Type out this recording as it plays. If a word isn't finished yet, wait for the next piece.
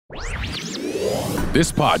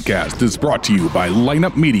This podcast is brought to you by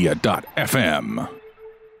lineupmedia.fm.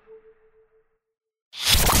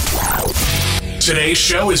 Today's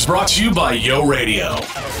show is brought to you by Yo Radio,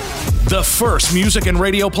 the first music and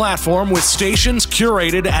radio platform with stations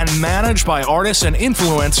curated and managed by artists and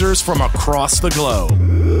influencers from across the globe.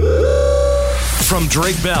 From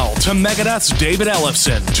Drake Bell to Megadeth's David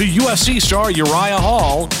Ellefson to UFC star Uriah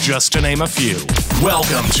Hall, just to name a few.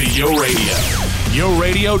 Welcome to Yo Radio. Yo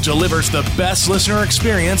Radio delivers the best listener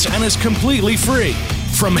experience and is completely free.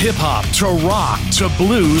 From hip-hop to rock to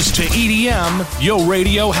blues to EDM, Yo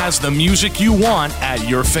Radio has the music you want at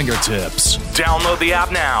your fingertips. Download the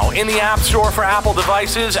app now in the App Store for Apple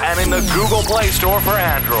devices and in the Google Play Store for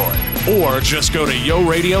Android. Or just go to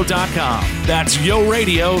yoradio.com. That's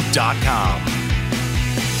yoradio.com.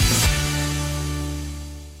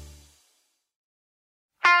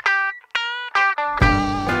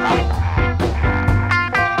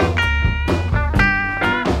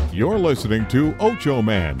 You're listening to Ocho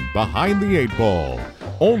Man Behind the Eight Ball,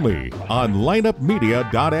 only on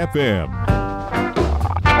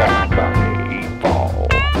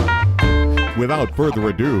lineupmedia.fm. Without further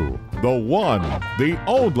ado, the one, the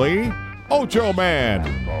only Ocho Man.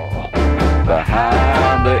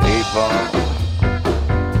 Behind the Eight Ball.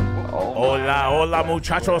 Hola,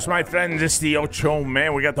 muchachos, my friends. It's the Ocho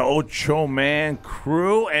Man. We got the Ocho Man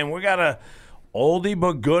crew, and we got a oldie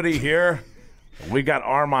but goodie here. We got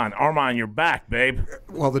Armand. Armand, you're back, babe.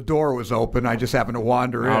 Well, the door was open. I just happened to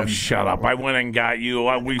wander in. Oh, shut up. I went and got you.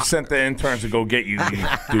 We sent the interns to go get you, you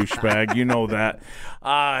douchebag. You know that.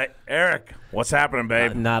 Eric, what's happening,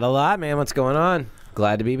 babe? Not a lot, man. What's going on?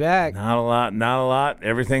 Glad to be back. Not a lot.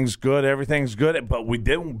 Everything's good. But we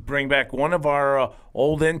did bring back one of our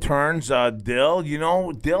old interns, Dill. You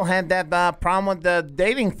know, Dill had that problem with the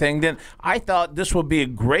dating thing. Then I thought this would be a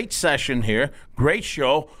great session here, great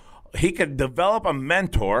show. He could develop a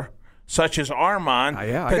mentor such as Armand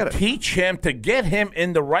to teach him, to get him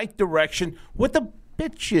in the right direction with the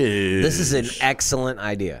bitches. This is an excellent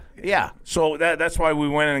idea. Yeah, so that's why we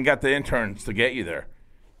went in and got the interns to get you there.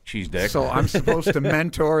 Cheese dick. So I'm supposed to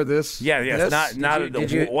mentor this? Yeah. This? Not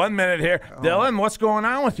 1 minute here. Dylan, what's going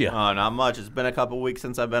on with you? Not much. It's been a couple weeks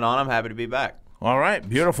since I've been on. I'm happy to be back. All right,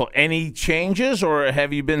 beautiful. Any changes, or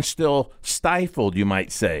have you been still stifled, you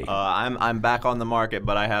might say? I'm back on the market,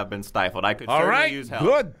 but I have been stifled. I could certainly use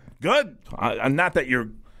help. Good. Not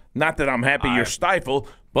that I'm happy you're stifled,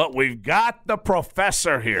 but we've got the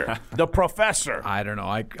professor here. The professor. I don't know.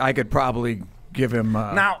 I could probably give him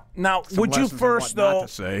now would you first, though,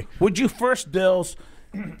 Dills,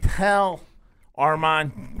 tell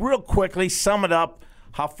Armand real quickly, sum it up,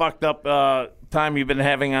 how fucked up time you've been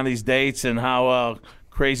having on these dates and how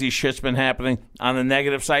crazy shit's been happening on the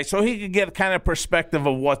negative side, so he could get a kind of perspective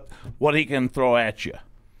of what he can throw at you.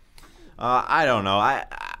 I don't know.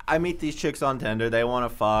 I meet these chicks on Tinder. They want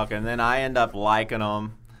to fuck, and then I end up liking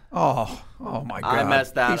them. Oh my God! I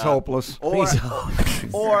messed that He's up. hopeless.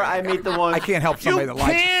 Or I meet the one. I can't help somebody that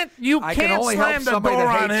likes them. I can only help slam the somebody door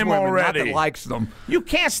that on hates him women, already. Not that likes them. You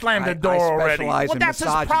can't slam the I door already. specialize Well, in that's his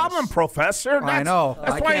misogynists. problem, Professor. I know.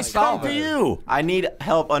 That's I why can't he's come solve to it. you. I need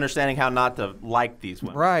help understanding how not to like these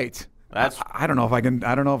women. Right. I don't know if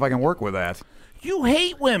I can work with that. You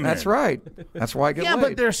hate women. That's right. That's why I get laid.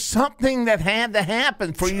 but there's something that had to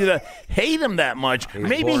happen for you to hate him that much.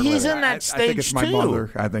 Maybe he's in that stage I think it's my too. mother.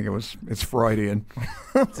 I think it's Freudian.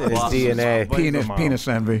 It's in his DNA. Penis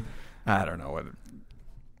envy. I don't know what.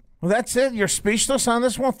 Well, that's it. You're speechless on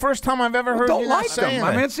this one. First time I've ever heard Don't you like not saying them.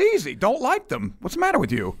 I that. mean, it's easy. Don't like them. What's the matter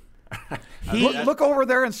with you? Look over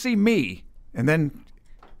there and see me, and then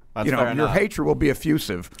your hatred will be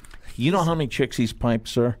effusive. You know how many chicks he's piped,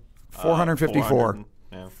 sir? 454.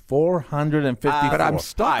 454. But I'm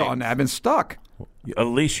stuck on that. I've been stuck. At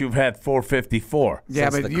least you've had 454. Yeah,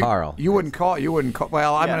 Since but the Carl. you wouldn't call.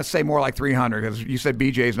 Well, I'm going to say more like 300 because you said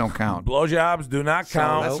BJ's don't count. Blowjobs do not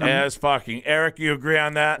count as fucking. Eric, you agree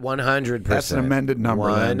on that? 100%. That's an amended number.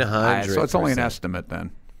 then. 100%. So it's only an estimate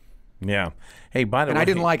then. Yeah. Hey, by the way, I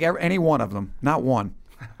didn't like any one of them. Not one.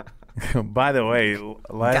 By the way,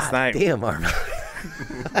 last night. Damn, Armand.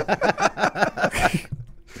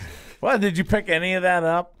 Well, did you pick any of that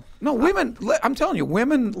up? No, women. I'm telling you,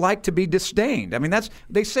 women like to be disdained. I mean,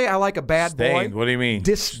 they say I like a bad Stained. boy. What do you mean?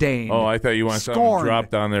 Disdained. Oh, I thought you wanted something Scorned.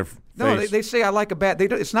 dropped on their face. No, they say I like a bad.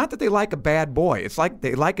 It's not that they like a bad boy. It's like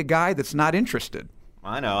they like a guy that's not interested.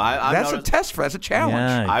 I know. I've That's noticed, a test for. That's a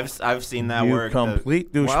challenge. Yeah. I've seen that You work.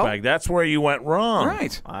 complete douchebag. Well- That's where you went wrong.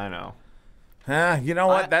 Right. I know. You know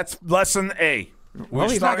what? That's lesson A. Well,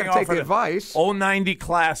 he's not going to take the advice. 090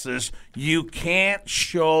 classes. You can't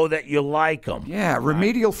show that you like them. Yeah,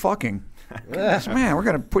 remedial fucking. Man, we're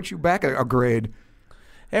going to put you back a grade.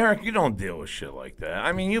 Eric, you don't deal with shit like that.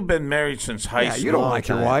 I mean, you've been married since high school. You don't like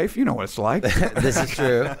your wife. You know what it's like. This is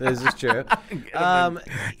true. This is true.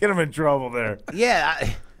 Get him in trouble there. Yeah,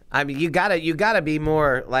 I mean, you gotta be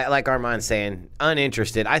more like Armand's saying,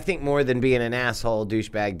 uninterested. I think more than being an asshole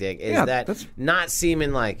douchebag dick is that's not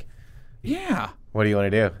seeming like. Yeah. What do you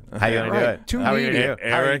want to do? How you want to do it? How are you doing?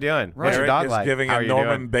 How are you doing? What's your dog is like? giving a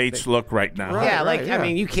Norman Bates look right now. Right. I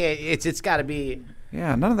mean, you can't. It's got to be.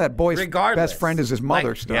 Yeah, none of that boy's Regardless. best friend is his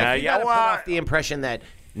mother stuff. Yeah, You gotta put off the impression that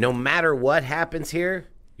no matter what happens here,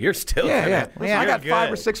 you're still. Yeah. Listen, I got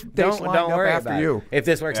 5 or 6 days lined Don't up worry after about you. it. If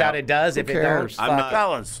this works out, it does. If it cares? don't, I'm not-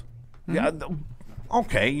 Fellas,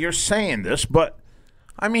 okay, you're saying this, but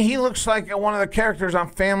I mean, he looks like one of the characters on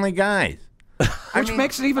Family Guy. Which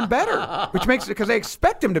makes it even better. Which makes it because they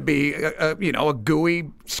expect him to be, a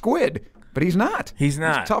gooey squid, but he's not. He's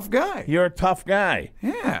not. He's a tough guy. You're a tough guy.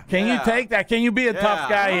 Yeah. Can you take that? Can you be a tough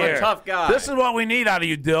guy I'm a here? tough guy. This is what we need out of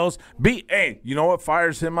you, Dills. Hey, you know what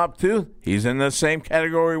fires him up too? He's in the same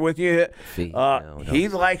category with you. He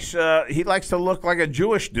likes to look like a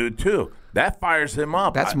Jewish dude too. That fires him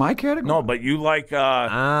up. That's my category? No, but you like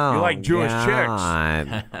Jewish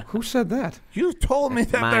chicks. Who said that? You told me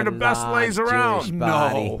that they're the best lays around.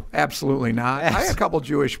 No, absolutely not. I had a couple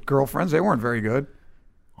Jewish girlfriends. They weren't very good.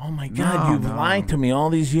 Oh my God, you've lied to me all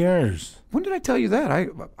these years. When did I tell you that?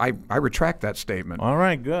 I retract that statement. All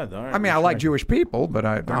right, good. All right. I mean, I like Jewish people, but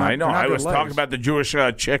I know. I was talking about the Jewish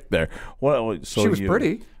chick there. So she was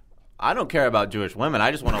pretty. I don't care about Jewish women. I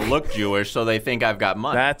just want to look Jewish so they think I've got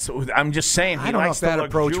money. I'm just saying. I don't know if that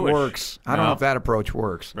approach works. I don't know if that approach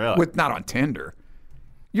works. Really? Not on Tinder.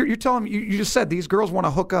 You're telling me you just said these girls want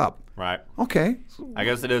to hook up. Right. Okay. I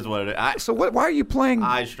guess it is what it is. So why are you playing?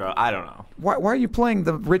 I don't know. Why are you playing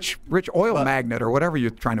the rich oil magnate or whatever you're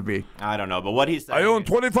trying to be? I don't know. But what he's saying. I own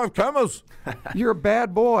 25 cameras. You're a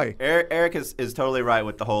bad boy. Eric is totally right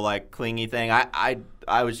with the whole clingy thing.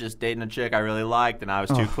 I was just dating a chick I really liked, and I was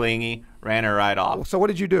too clingy. Ran her right off. So what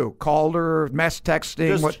did you do? Called her, mess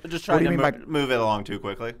texting? Just trying to move it along too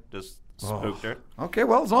quickly. Just spooked her. Okay,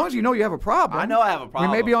 well, as long as you know you have a problem. I know I have a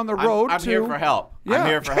problem. We may be on the road I'm here for help. Yeah. I'm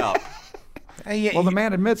here for help. Well, the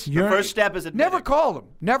man admits The first step is admitting. never call them.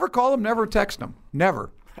 Never call them. Never text them.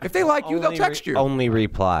 Never. If they like you, they'll text you. Only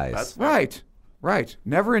replies. Right.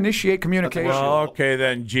 Never initiate communication. Well, okay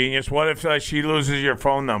then, genius. What if she loses your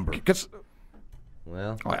phone number?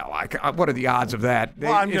 Well, what are the odds of that?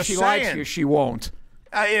 Well, I'm if just she saying. likes you, she won't.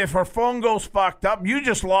 If her phone goes fucked up, you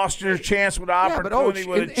just lost your chance with opportunity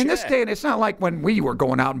with a chick. In this day, and it's not like when we were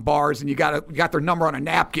going out in bars and you got their number on a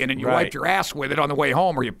napkin and you wiped your ass with it on the way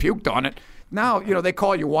home or you puked on it. Now, they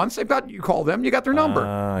call you once. You call them. You got their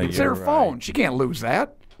number. It's in her phone. She can't lose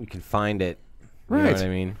that. you can find it. Right. You know what I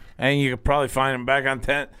mean? And you could probably find them back on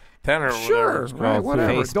 10 or Sure, right,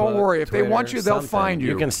 whatever. Facebook, Don't worry. If they want Twitter, you, they'll something. find you.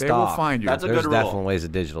 You can They will stalk. find you. That's a There's good rule. definitely ways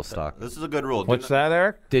of digital stalk. This is a good rule. What's that,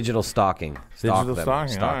 Eric? Digital stalking. Stalk Digital them.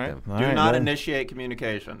 stalking. Stalk All right. them. All Do right, not well. initiate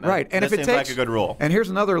communication. Right, and if it seems takes like a good rule. And here's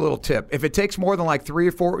another little tip: if it takes more than like 3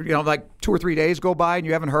 or 4, like 2 or 3 days go by and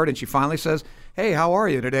you haven't heard, and she finally says, "Hey, how are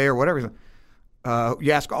you today?" or whatever, you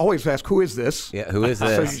always ask, "Who is this?" Yeah, who is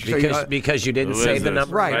this? Because you didn't Who say is the this?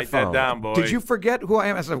 number. Right. on your Write that phone. down, boy. Did you forget who I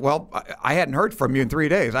am? I said, "Well, I hadn't heard from you in 3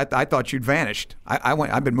 days. I thought you'd vanished.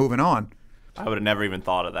 I've been moving on." I would have never even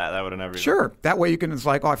thought of that. That would have never. Sure. That way you can. It's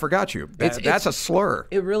like, "Oh, I forgot you." That's a slur.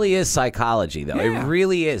 It really is psychology, though. Yeah. It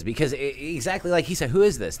really is because exactly like he said, who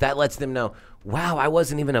is this? That lets them know. Wow, I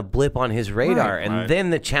wasn't even a blip on his radar, Right. and then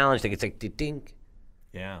the challenge thing. It's like dink.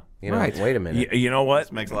 Yeah. Right. Wait a minute. You know what?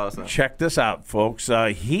 This makes a lot of sense. Check this out, folks.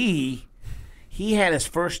 He had his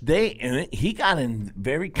first date, and he got in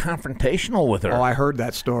very confrontational with her. Oh, I heard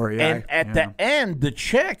that story. And at the end, the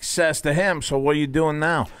chick says to him, "So what are you doing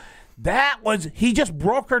now?" He just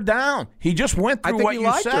broke her down. He just went through what he you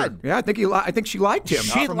liked said. her. Yeah, I think she liked him.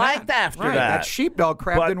 She from liked that. after Right. that. That sheepdog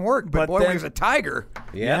crap But- didn't work. but But boy, then- when he was a tiger,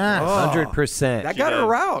 Yeah, 100%. that got her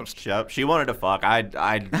aroused. Yep. She wanted to fuck.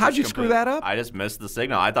 How'd you screw that up? I just missed the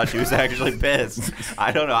signal. I thought she was actually pissed.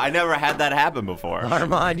 I don't know. I never had that happen before.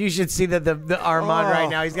 Armand, you should see the Armand right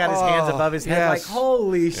now. He's got his hands above his head, yes. like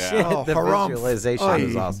holy shit. Oh, The harumph. visualization Oh,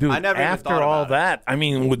 is awesome. Dude, I never even after thought all about it. that, I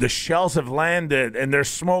mean, with the shells have landed and there's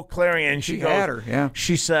smoke clearing, and she goes, had her, yeah.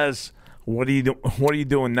 She says, "What are you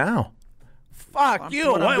doing now?" Fuck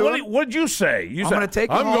you! what I'm doing? What'd you say? You said, gonna take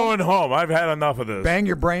you I'm home. going home. I've had enough of this. Bang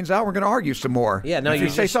your brains out. We're going to argue some more. Yeah, no, if you you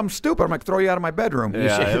say just- something stupid, I'm going to throw you out of my bedroom.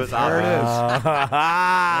 Yeah, it was There it obvious.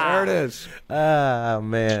 is. There it is. Oh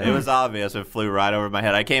man. It was obvious. It flew right over my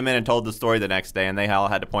head. I came in and told the story the next day, and they all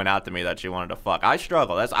had to point out to me that she wanted to fuck. I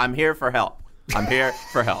struggle. I'm here for help. I'm here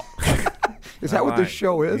for help. Is that what this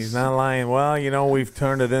show is? He's not lying. Well, we've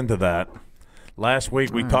turned it into that. Last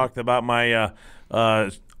week we talked about my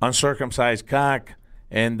uncircumcised cock.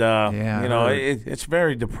 And it's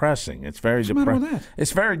very depressing. It's very depressing.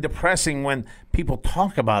 It's very depressing when people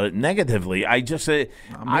talk about it negatively. I just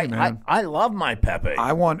I love my Pepe.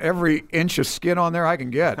 I want every inch of skin on there I can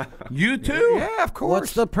get. You too? Yeah, of course.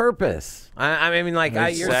 What's the purpose? I mean, like,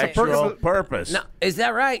 you're sexual purpose. No, is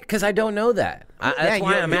that right? Because I don't know that. That's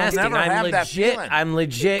why I'm asking. I'm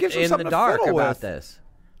legit in the dark about this.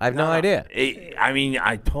 I have no idea. I mean,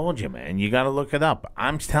 I told you, man. You got to look it up.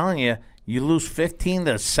 I'm telling you. You lose 15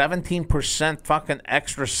 to 17% fucking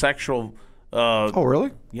extra sexual. Oh,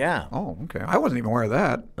 really? Yeah. Oh, okay. I wasn't even aware of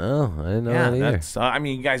that. Oh, I didn't know that either. That's, I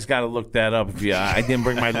mean, you guys got to look that up. I didn't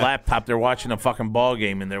bring my laptop. They're watching a fucking ball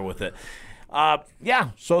game in there with it.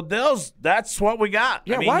 So Dills, that's what we got.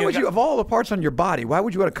 Yeah, why would you, of all the parts on your body, why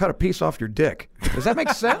would you want to cut a piece off your dick? Does that make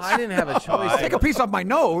sense? I didn't have a choice. Take a piece off my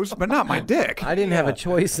nose, but not my dick. I didn't have a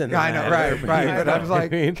choice in that. I know, right. But I was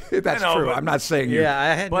like, that's true. I'm not saying you. Yeah,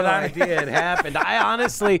 I had no idea it happened. I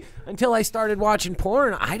honestly, until I started watching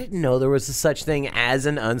porn, I didn't know there was such thing as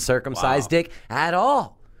an uncircumcised dick at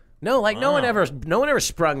all. No, like no one ever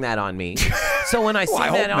sprung that on me. So when I see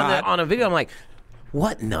that on a video, I'm like,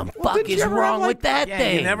 what in the fuck is wrong with that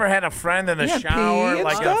thing? You never had a friend in the shower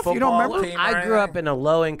like a football you don't remember? team? I grew up in a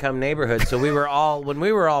low-income neighborhood, so when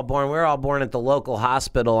we were all born at the local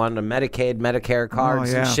hospital on the Medicaid, Medicare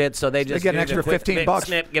cards and shit. So they just get an extra $15.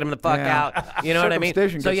 Snip, get them the fuck out. You know what I mean?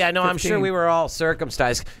 So I'm sure we were all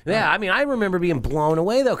circumcised. Yeah, I mean, I remember being blown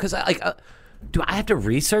away though, because do I have to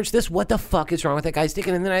research this? What the fuck is wrong with that guy's dick?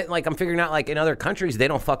 And then I'm figuring out, like, in other countries they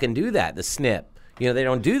don't fucking do that. The snip. They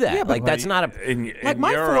don't do that. Yeah, that's not a... Like,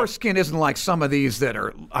 my foreskin isn't like some of these that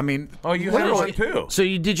are, I mean... Oh, you have one, too. So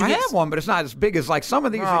I have one, but it's not as big as, like, some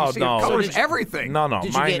of these that you see. It covers everything. No,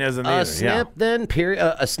 did mine you get isn't a either. snip then?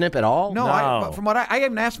 A snip at all? No. From what I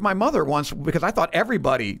even asked my mother once, because I thought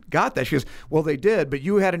everybody got that. She goes, well, they did, but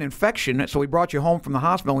you had an infection, so we brought you home from the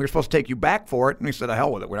hospital, and we were supposed to take you back for it. And we said, the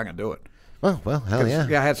hell with it. We're not going to do it. Oh, well, hell yeah.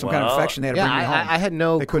 Yeah, I had some kind of infection. They had to bring me home. I had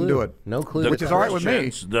no clue. They couldn't do it. No clue. Which is all right with me.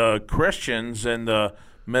 The Christians and the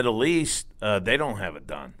Middle East, they don't have it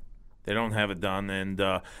done. They don't have it done, and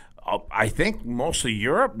I think most of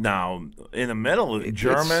Europe now, in the middle,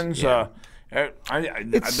 Germans.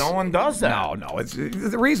 No one does that. No. It's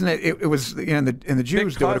the reason it was, and the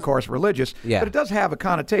Jews do it, of course, religious. Yeah. But it does have a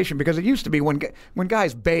connotation because it used to be when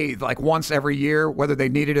guys bathed like once every year, whether they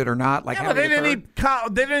needed it or not. Like, but they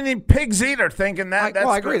didn't eat pigs either. Thinking that.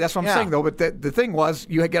 I agree. That's what I'm saying, though. But the thing was,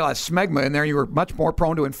 you had get a lot of smegma in there. You were much more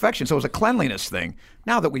prone to infection. So it was a cleanliness thing.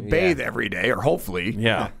 Now that we bathe every day, or hopefully, you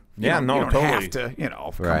don't totally have to.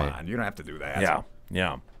 Come on, you don't have to do that.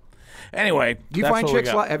 Yeah. Anyway, do you find chicks?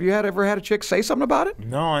 Have you ever had a chick say something about it?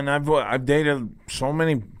 No, and I've dated so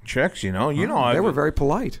many chicks. They were very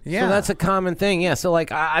polite. Yeah, so that's a common thing. Yeah, so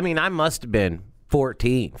like I mean, I must have been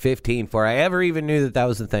 14, 15 before I ever even knew that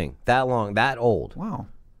was the thing. That long, that old. Wow.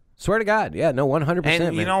 Swear to God, yeah, no, 100%.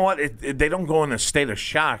 And you know what? They don't go in a state of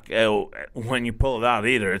shock when you pull it out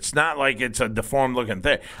either. It's not like it's a deformed-looking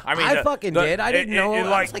thing. I mean, I fucking did. I didn't know.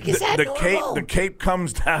 I was like, is that normal? The cape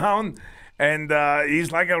comes down, and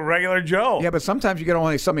he's like a regular Joe. Yeah, but sometimes you get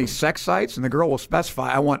on some of these sex sites, and the girl will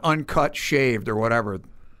specify, I want uncut, shaved, or whatever.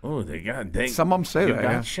 Oh, some of them say that.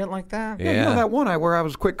 Got shit like that? Yeah, you know that one where I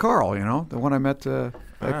was Quick Carl, the one I met,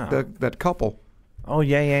 that couple. Oh,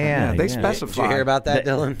 yeah. They specify. Did you hear about that,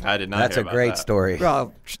 Dylan? I did not. That's hear a about great that. story.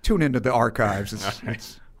 Well, tune into the archives.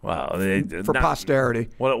 It's for posterity.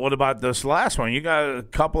 What about this last one? You got a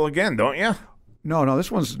couple again, don't you? No.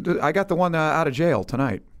 This one's. I got the one out of jail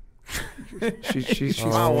tonight. She's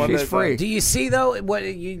free. Do you see though? What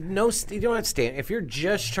you don't understand. If you're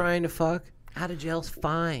just trying to fuck, out of jail's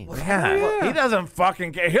fine. Yeah. He doesn't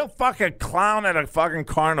fucking care. He'll fucking clown at a fucking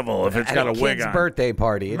carnival if it's got a wig on. Kid's birthday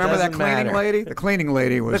party. Remember that cleaning lady? The cleaning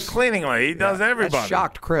lady was. The cleaning lady. He does everybody. That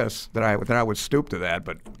shocked Chris that I would stoop to that,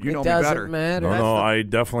 but you know me better. It doesn't matter. No, I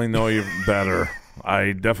definitely know you better.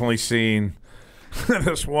 I definitely seen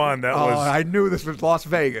this one that was. I knew this was Las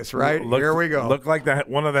Vegas, right? Here we go. Looked like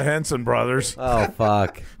one of the Henson brothers. Oh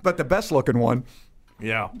fuck! But the best looking one.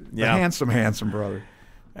 Yeah. The handsome brother.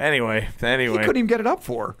 Anyway. He couldn't even get it up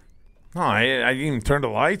for her. No, I didn't even turn the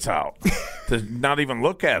lights out to not even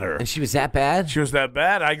look at her. And she was that bad? She was that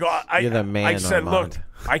bad. You're the man, I said, Armand.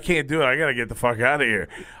 look, I can't do it. I got to get the fuck out of here.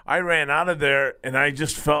 I ran out of there, and I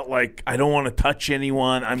just felt like I don't want to touch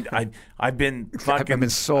anyone. I've been fucking. I've been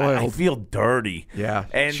soiled. I feel dirty. Yeah.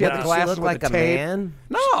 And she had the glasses she looked with like the a tape. man?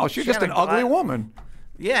 No, she's just an ugly woman.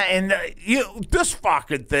 Yeah, and this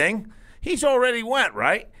fucking thing, he's already went,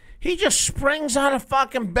 right? He just springs out of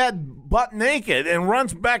fucking bed butt naked and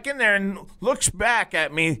runs back in there and looks back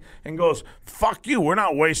at me and goes, "Fuck you, we're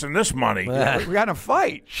not wasting this money." We got in a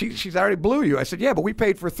fight. She's already blew you. I said, yeah, but we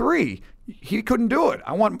paid for 3. He couldn't do it.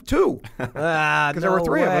 I want 2. Because there were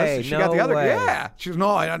 3 of us. She got the other. Yeah. She was,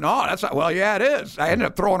 no, that's not. Well, yeah, it is. I ended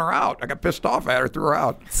up throwing her out. I got pissed off at her, threw her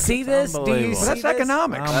out. See this? Do you see that's this?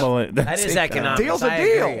 economics. That is economics. Deal's a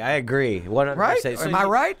deal. I agree. 100%. Right? Am I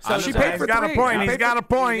right? So she paid for 3. He's got a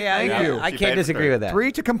point. Yeah, I can't disagree with that.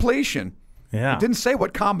 3 to completion. Yeah. It didn't say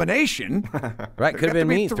what combination. Right, could have been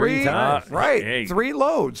me 3 times. Right, hey. 3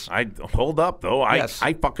 loads. I hold up though. Yes.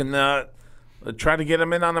 I fucking try to get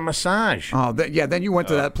him in on a massage. Oh, then you went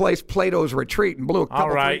to that place, Plato's Retreat, and blew a couple.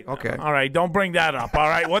 All right. Okay. All right. Don't bring that up. All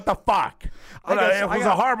right. What the fuck? It was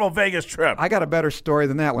a horrible Vegas trip. I got a better story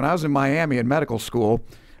than that. When I was in Miami in medical school,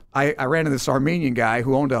 I ran into this Armenian guy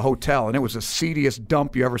who owned a hotel, and it was the seediest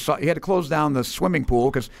dump you ever saw. He had to close down the swimming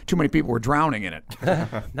pool because too many people were drowning in it.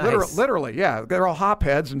 Nice. Literally, yeah. They're all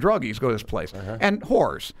hopheads and druggies go to this place, and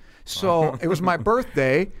whores. So it was my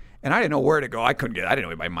birthday, and I didn't know where to go. I didn't know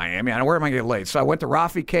anybody in Miami. I don't know where am I going to get laid. So I went to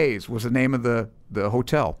Rafi K's was the name of the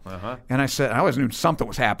hotel. And I said, I always knew something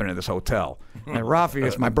was happening at this hotel. And Rafi,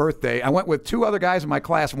 it's my birthday. I went with 2 other guys in my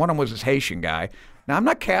class. One of them was this Haitian guy. Now, I'm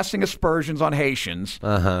not casting aspersions on Haitians,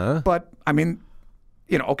 but, I mean,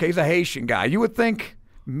 okay, he's a Haitian guy. You would think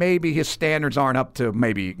maybe his standards aren't up to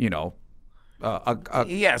maybe, yeah,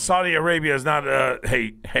 Saudi Arabia is not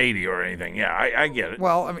Haiti or anything. Yeah, I get it.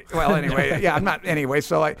 Well, anyway, yeah, I'm not. Anyway,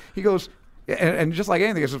 so he goes, and just like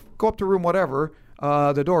anything, he says, go up to room whatever.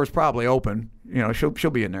 The door is probably open.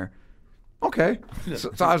 She'll be in there. Okay.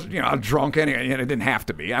 So I was, I was drunk anyway, and it didn't have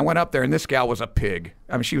to be. I went up there, and this gal was a pig.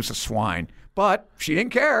 I mean, she was a swine, but she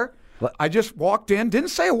didn't care. I just walked in, didn't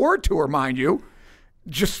say a word to her, mind you.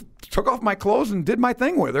 Just took off my clothes and did my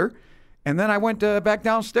thing with her. And then I went back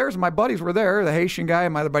downstairs, and my buddies were there, the Haitian guy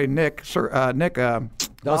and my other buddy, Nick. Nick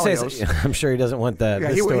don't say I'm sure he doesn't want that. Yeah,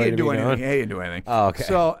 he didn't do anything. He didn't do anything. Oh, okay.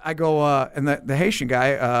 So I go, and the Haitian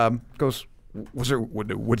guy goes, was the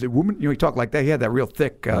woman? He talked like that. He had that real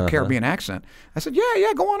thick Caribbean accent. I said,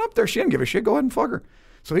 yeah, go on up there. She didn't give a shit. Go ahead and fuck her.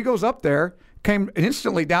 So he goes up there, came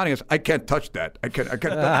instantly down. He goes, I can't touch that. I can't.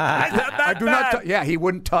 I do not. Yeah, he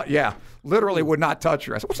wouldn't touch. Yeah. Literally would not touch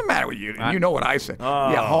her. I said, what's the matter with you? You know what I said.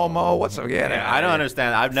 Yeah, homo. What's up? Yeah, I don't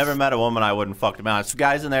understand. I've never met a woman I wouldn't fuck. To be honest,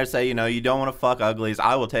 guys in there say, you don't want to fuck uglies.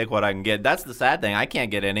 I will take what I can get. That's the sad thing. I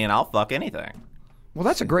can't get any, and I'll fuck anything. Well,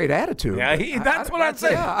 that's a great attitude. Yeah, that's what I'm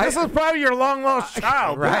saying. This is probably your long lost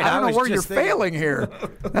child. Right. I don't know where you're failing here.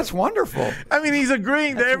 That's wonderful. I mean, he's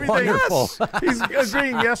agreeing to everything. Wonderful. Yes. He's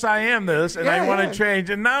agreeing, yes, I am this, and I want to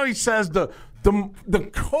change. And now he says the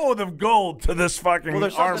code of gold to this fucking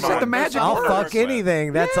Armand. The magic I'll word. fuck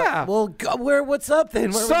anything. That's what's up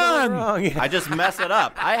then? Son! I just mess it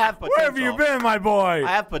up. I have potential. Where have you been, my boy?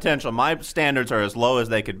 I have potential. My standards are as low as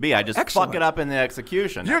they could be. I just fuck it up in the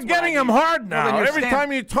execution. You're getting him hard now. Every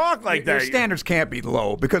time you talk like that. Your standards can't be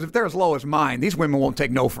low, because if they're as low as mine, these women won't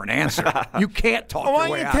take no for an answer. You can't talk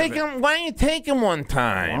your way out of it. Why don't you take him one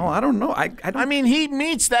time? Well, I don't know. I mean, he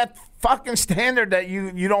meets that fucking standard that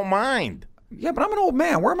you don't mind. Yeah, but I'm an old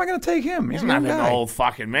man. Where am I going to take him? He's not an old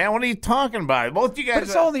fucking man. What are you talking about? Both you guys. But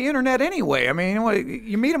it's all the internet anyway. I mean,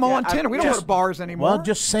 you meet them all on Tinder. We don't go to bars anymore. Well,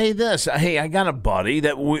 just say this. Hey, I got a buddy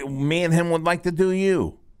that me and him would like to do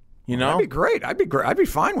you. That'd be great. I'd be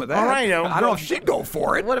fine with that. All right. I don't know if she'd go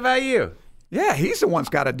for it. What about you? Yeah, he's the one's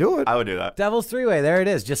got to do it. I would do that. Devil's three-way. There it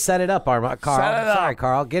is. Just set it up, Carl. Set it up. Sorry,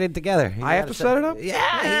 Carl. Get it together. I have to set it up?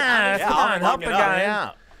 Yeah. Come on. Help the guy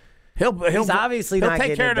out. He's obviously he'll not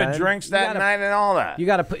take care of the drinks that night and all that. You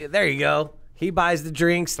got to put. There you go. He buys the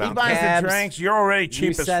drinks. He buys the drinks. You're already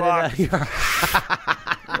cheap as fuck.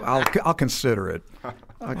 I'll consider it.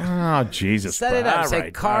 Oh Jesus! Set it up.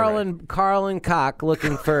 Say Carl and Cock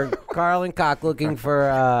looking for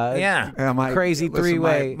crazy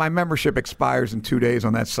three-way. My membership expires in 2 days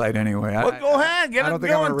on that site anyway. Well, go ahead, get it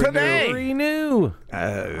going today. Renew.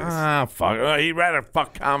 Fuck. He'd rather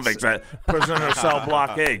fuck convicts at prisoner cell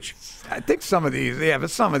block H. I think some of these,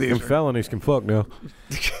 but some of these felonies can fuck now.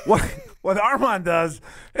 What Armand does,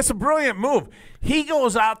 it's a brilliant move. He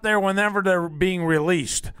goes out there whenever they're being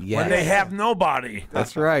released, when they have nobody.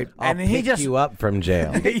 That's right. And he just you up from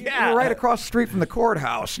jail. Yeah, you're right across the street from the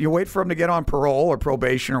courthouse. You wait for him to get on parole or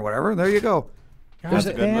probation or whatever. There you go.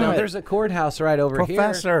 There's a courthouse right over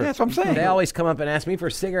Professor. here. Yeah, that's what I'm saying. They always come up and ask me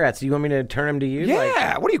for cigarettes. Do you want me to turn them to you?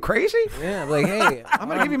 Yeah. What are you, crazy? Yeah. Like, hey, I'm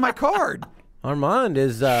going to give you my card. Armand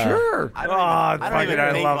is Sure. I don't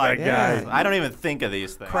even think love like that this. I don't even think of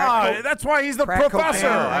these things. That's why he's the Crack professor.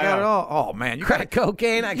 cocaine, I got it all. Oh man, you crack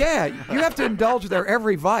cocaine. yeah, you have to indulge their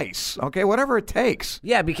every vice. Okay, whatever it takes.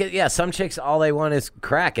 Yeah, because some chicks all they want is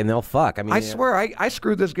crack and they'll fuck. I mean, I swear, I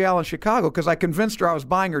screwed this gal in Chicago because I convinced her I was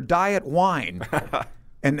buying her diet wine.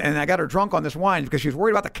 And I got her drunk on this wine because she was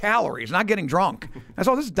worried about the calories, not getting drunk. I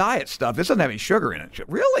said, "Oh, this diet stuff, this doesn't have any sugar in it." She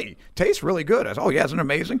said, "Really? Tastes really good." I said, "Oh yeah, isn't it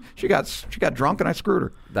amazing?" She got drunk and I screwed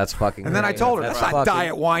her. That's fucking. And then I told her, "That's not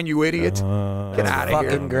diet wine, you idiot. Get out of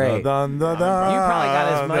here." Fucking great. You probably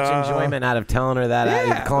got as much enjoyment out of telling her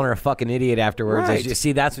that, calling her a fucking idiot afterwards. Right. As you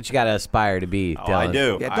see, that's what you got to aspire to be. Oh, I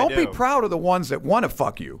do. Yeah, don't be proud of the ones that want to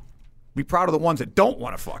fuck you. Be proud of the ones that don't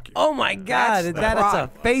want to fuck you. Oh my God, that's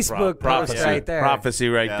a Facebook post right there. Prophecy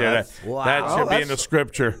right there. That should be in the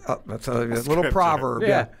scripture. That's a little proverb.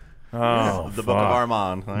 Yeah. Oh, The Book of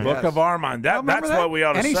Armand. Book of Armand. That's what we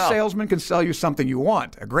ought to Any sell. salesman can sell you something you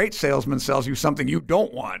want. A great salesman sells you something you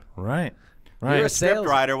don't want. Right. You're a script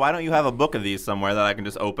writer. Why don't you have a book of these somewhere that I can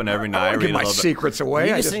just open every night? I don't give my secrets away.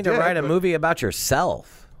 You I just need to write a movie about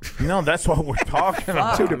yourself. No, that's what we're talking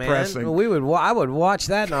about. Too depressing. Man. I would watch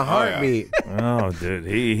that in a heartbeat. Oh, dude,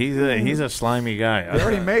 he's a slimy guy. They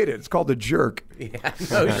already made it. It's called The Jerk. Yeah,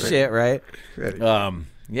 no shit, right?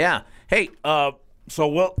 Yeah. Hey, so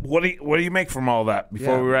what do you make from all that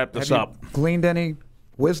before we wrap this up? Gleaned any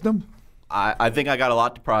wisdom? I think I got a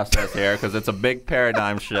lot to process here because it's a big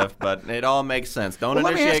paradigm shift, but it all makes sense. Don't Let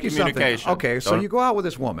me initiate ask you communication. something. Okay, so you go out with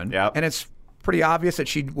this woman, and it's pretty obvious that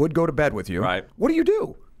she would go to bed with you. Right. What do you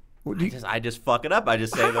do? I just fuck it up. I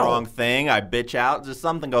just say the wrong thing. I bitch out. Just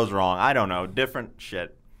something goes wrong. I don't know. Different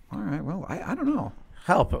shit. All right. Well, I don't know.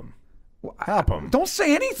 Help him. Help him. Don't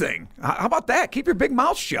say anything. How about that? Keep your big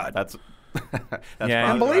mouth shut. That's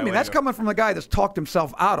and believe me, that's coming from the guy that's talked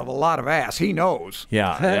himself out of a lot of ass. He knows.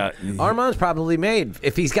 Yeah. Armand's probably made.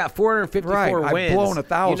 If he's got 454 I've wins, blown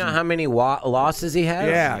 1,000. You know how many losses he has?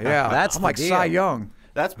 Yeah. That's I'm like Cy Young.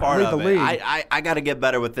 That's part of the it. league. I got to get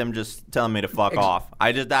better with them just telling me to fuck off.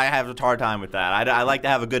 I have a hard time with that. I like to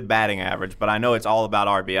have a good batting average, but I know it's all about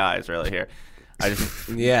RBIs really here.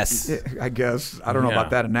 Yes. I guess. I don't know about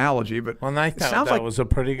that analogy, but I thought that was a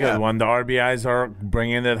pretty good one. The RBIs are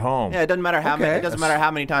bringing it home. Yeah, it doesn't matter how many. It doesn't matter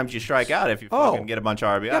how many times you strike out if you fucking get a bunch of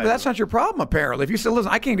RBIs. Yeah, but that's not your problem apparently. If you say,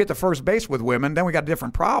 "Listen, I can't get to first base with women," then we got a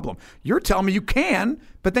different problem. You're telling me you can,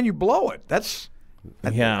 but then you blow it.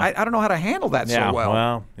 I don't know how to handle that so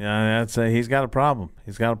well. That's he's got a problem.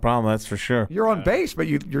 He's got a problem. That's for sure. You're on base, but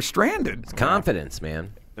you're stranded. It's confidence,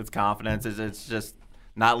 man. It's confidence. It's just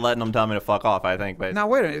not letting them tell me to fuck off. I think. Basically. Now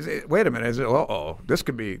wait a minute. Is it? This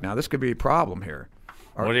could be a problem here.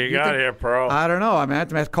 What do you got here, Pro? I don't know. I mean, I have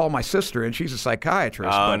to call my sister, and she's a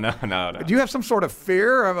psychiatrist. Oh, no. Do you have some sort of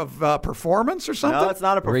fear of performance or something? No, it's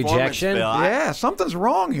not a performance. Rejection? Bill. Yeah, something's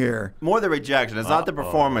wrong here. More the rejection. It's not the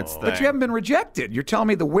performance thing. But you haven't been rejected. You're telling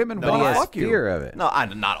me the women want to fuck you. Fear of it. No,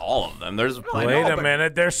 not all of them. There's Wait a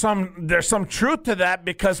minute. There's some truth to that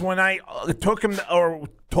because when I took him or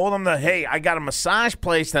told him that, hey, I got a massage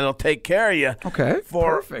place that'll take care of you. Okay,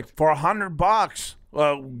 perfect. For $100.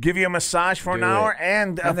 Give you a massage for an hour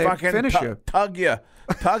and they fucking finish you. tug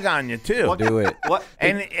on you too. Do it. What?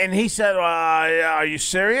 And he said, "Are you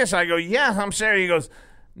serious?" I go, "Yeah, I'm serious." He goes,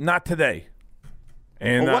 "Not today."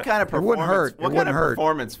 And what kind of performance? wouldn't hurt. What kind of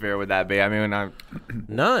performance fear would that be? I mean,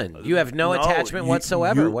 None. You have no attachment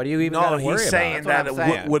whatsoever. What do you even got to worry about? He's saying That's what I'm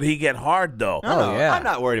saying. would he get hard though? no, yeah. I'm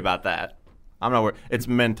not worried about that. I'm not worried. It's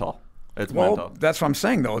mental. It's mental. That's what I'm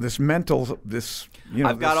saying, though. This mental,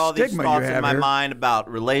 I've got all these thoughts in my mind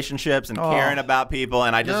about relationships and caring about people,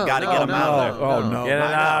 and I just got to get them out of there. Oh, no.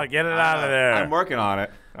 Get it out of there. I'm working on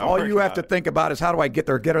it. All you have to think about is how do I get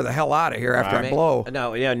her the hell out of here after I blow.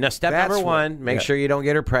 No, step number one, make sure you don't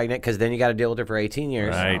get her pregnant because then you got to deal with her for 18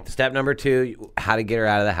 years. Right. Step number two, how to get her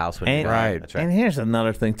out of the house when you're right. That's right. And here's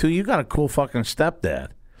another thing too. You got a cool fucking stepdad.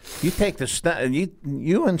 You take you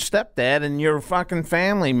and stepdad and your fucking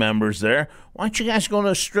family members there. Why don't you guys go to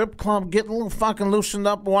a strip club, get a little fucking loosened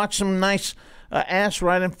up, watch some nice ass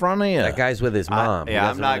right in front of you? That guy's with his mom.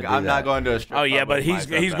 I'm not going to a strip club. Oh yeah, but with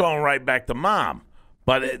he's my going right back to mom.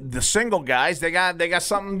 But the single guys, they got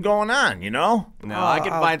something going on, you know? No, I can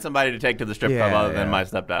find somebody to take to the strip club other than my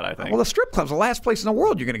stepdad, I think. Well, the strip club's the last place in the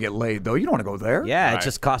world you're going to get laid, though. You don't want to go there. Yeah, it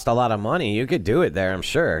just costs a lot of money. You could do it there, I'm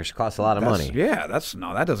sure. It costs a lot of money. Yeah,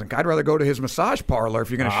 that doesn't. I'd rather go to his massage parlor if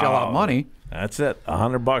you're going to shell out money. That's it.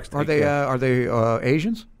 $100. Are they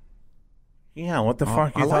Asians? Yeah, what the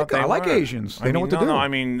fuck you thought they I like were? Asians. They know what to do. No, I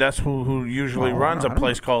mean, that's who usually runs a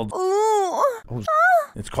place called...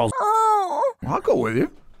 It's called... I'll go with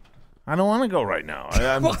you. I don't want to go right now.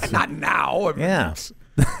 Well, not now. Yeah.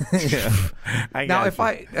 Now, if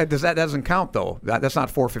that doesn't count though. That's not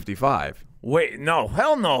 $4.55. Wait, no,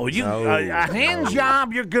 hell no. You a hand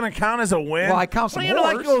job, you're gonna count as a win. Well, I count some you know,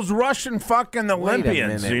 like whores. those Russian fucking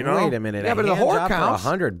Olympians. Wait a minute. Yeah, but the hand whore job counts. for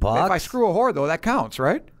 $100. If I screw a whore though, that counts,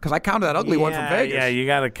 right? Because I counted that ugly one from Vegas. Yeah, you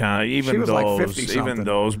got to count even She was those, like 50 even something.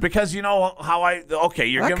 those, because you know how you're That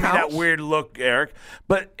giving me counts. that weird look, Eric.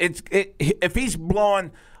 But if he's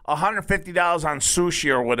blowing $150 on sushi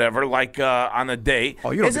or whatever, like on a date, Oh,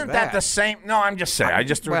 you don't isn't do that that. the same? No, I'm just saying. I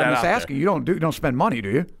just threw Well, that I'm out just asking. there. You don't spend money, do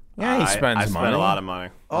you? Yeah, he spends I spend money. a lot of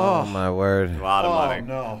money. Oh my word! A lot of money.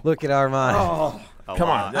 No. Look at Armand. Come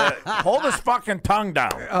on, hold his fucking tongue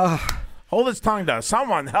down. Hold his tongue down.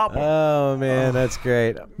 Someone help him. Oh man, that's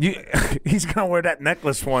great. He's gonna wear that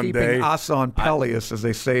necklace one day. Keeping asa on Peleus, as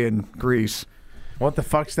they say in Greece. What the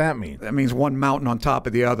fuck's that mean? That means one mountain on top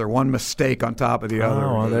of the other, one mistake on top of the other.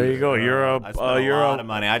 Oh, well, there you go. You're a I spend a lot of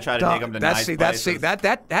money. I try to take them to nice places.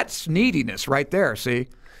 That's neediness right there. See,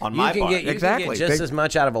 on You my can part. get Exactly. just They- as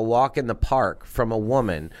much out of a walk in the park from a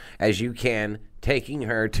woman as you can taking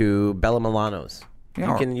her to Bella Milano's.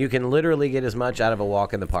 Yeah, You can literally get as much out of a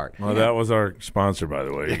walk in the park. Well, that was our sponsor, by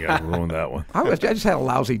the way. You guys ruined that one. I just had a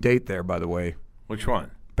lousy date there, by the way. Which one?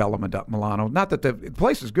 Bella Milano. Not that the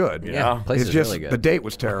place is good. Yeah, place It's is just really good. the date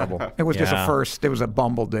was terrible. It was just a Yeah. first. It was a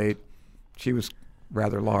bumble date. She was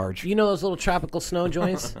rather large. You know those little tropical snow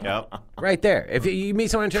joints? Yep. Right there. If you meet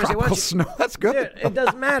someone in Jersey, Tropical snow. That's good. it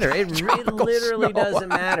doesn't matter. It literally snow. doesn't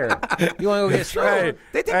matter. You want to go get snow? Hey,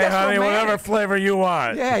 They think hey, that's honey, romantic. whatever flavor you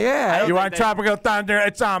want. Yeah. You want tropical thunder?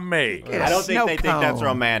 It's on me. Get a I don't think snow they think that's cone.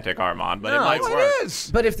 romantic, Armand, but No, it might Oh, work. it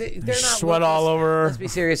is. But if they're not Sweat looking- all over. Let's be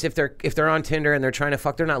serious. If they're on Tinder and they're trying to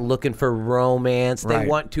fuck, they're not looking for romance. They Right.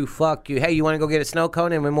 want to fuck you. Hey, you want to go get a snow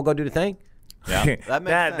cone and then we'll go do the thing? Yeah, that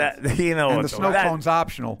makes sense. That, you know And the what snow cone's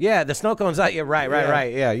optional. Yeah, the snow cone's out. Yeah,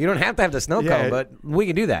 right. Yeah, you don't have to have the snow Yeah. cone, but we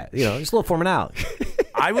can do that. You know, just a little formality.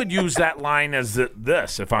 I would use that line as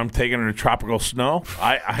this if I'm taking her to tropical snow.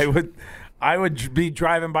 I would be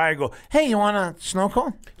driving by and go, "Hey, you want a snow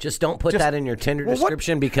cone?" Just don't put that in your Tinder Well, what-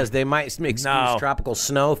 description because they might excuse No. tropical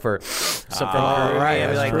snow for something. right, Be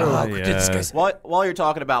that's like, true. oh, this guy's- While you're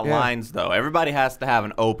talking about lines, though, everybody has to have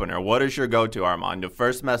an opener. What is your go-to, Armand? The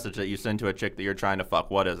first message that you send to a chick that you're trying to fuck,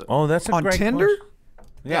 what is it? Oh, that's a On great Tinder? question.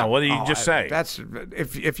 Yeah. What do you just say? That's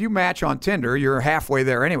if you match on Tinder, you're halfway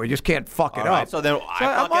there anyway. You just can't fuck it All right, up. so then I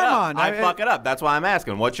I'm fuck it up. on. I fuck it up. That's why I'm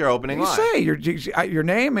asking. What's your opening You line? say your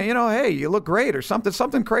name, and hey, you look great, or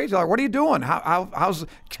something crazy. Like, what are you doing? How's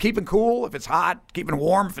keeping cool? If it's hot, keeping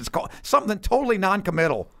warm. If it's cold, something totally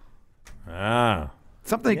non-committal.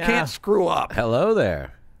 Something you can't screw up. hello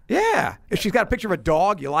there. Yeah, if she's got a picture of a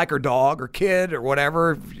dog, you like her dog or kid or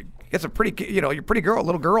whatever. It's a pretty, your pretty girl,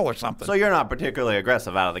 little girl or something. So you're not particularly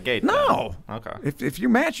aggressive out of the gate? then? No. Okay. If you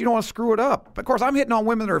match, you don't want to screw it up. Of course, I'm hitting on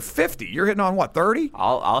women that are 50. You're hitting on what, 30?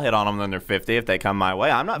 I'll hit on them when they're 50 if they come my way.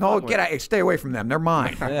 I'm not. No, fucking with- get out. Stay away from them. They're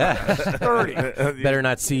mine. 30. Better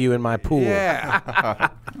not see you in my pool. Yeah.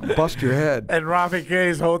 Bust your head. At Rafi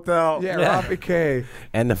K's hotel. Yeah, Rafi K.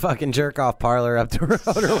 And the fucking jerk off parlor up the road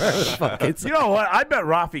or wherever the fuck it's. You know what? I bet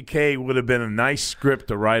Rafi K would have been a nice script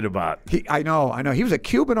to write about. I know. He was a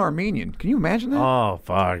Cuban Armenian. Can you imagine that? Oh,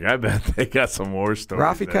 fuck. I bet they got some war stories.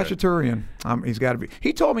 Rafi there. Khachaturian. He's got to be.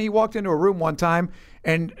 He told me he walked into a room one time,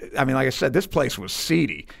 and like I said, this place was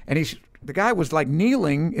seedy, and the guy was like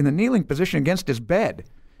kneeling in the kneeling position against his bed,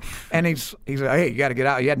 and he's like, hey, you got to get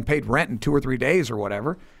out. He hadn't paid rent in 2 or 3 days or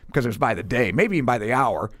whatever because it was by the day, maybe even by the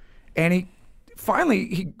hour, and he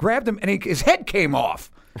grabbed him and his head came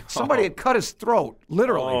off. Somebody had cut his throat,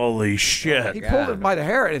 literally. Holy shit. He pulled him by the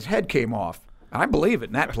hair and his head came off. I believe it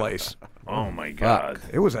in that place. Oh, my God.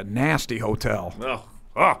 It was a nasty hotel. Oh.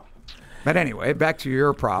 Oh. But anyway, back to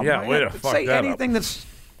your problem. Yeah, way to fuck say that up. anything that's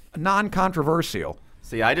non-controversial.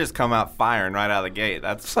 See, I just come out firing right out of the gate.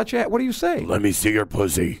 That's Such as, what do you say? Let me see your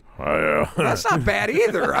pussy. That's not bad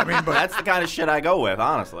either. I mean, but that's the kind of shit I go with,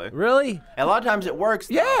 honestly. Really? A lot of times it works.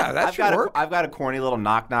 though. Yeah, that I've should got work. I've got a corny little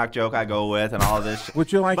knock joke I go with and all of this shit.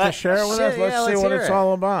 Would you like to But- share with us? Shit, Let's yeah, see let's what hear it's it.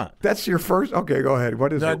 all about. that's your first. Okay, go ahead.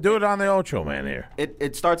 What is Now, it? do it on the Ocho Man here.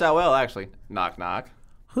 It starts out well, actually. Knock.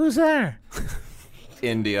 Who's there?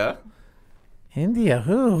 India. India.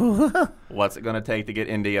 Who? What's it going to take to get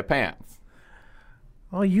India pants?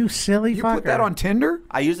 Oh, you silly You fucker. put that on Tinder?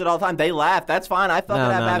 I use it all the time. They laugh. That's fine. I fucking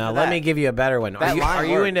have after No. that. Let me give you a better one. That line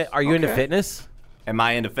works. Are you into Okay. fitness? Am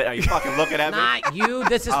I into fit? Are you fucking looking at me? Not you.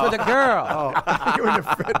 This is for the girl. You into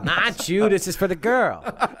fitness? Not you. This is for the girl.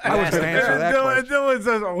 I was going to answer that question. Dylan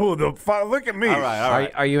says, "Oh, the fuck! Look at me." All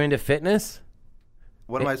right. Are you into fitness?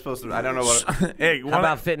 What am I supposed to do? I don't know what. Hey, How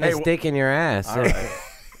about fitting a stick in your ass?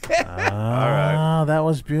 right. That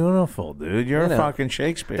was beautiful, dude. You're a fucking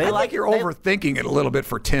Shakespeare. I like you're overthinking it a little bit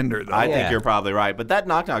for Tinder, though. I think you're probably right, but that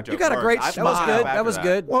knock-knock joke. You got a great worked. smile. That was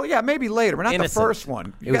good. Well, yeah, maybe later, but not Innocent. the first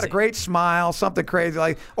one. You got a great smile, something crazy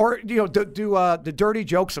like, or do the dirty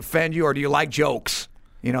jokes offend you, or do you like jokes?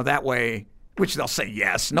 That way, which they'll say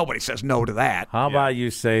yes. Nobody says no to that. How about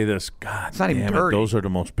you say this? God, It's not even damn it, dirty. those are the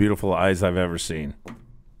most beautiful eyes I've ever seen.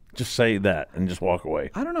 Just say that and just walk away.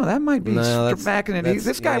 I don't know. That might be back in the.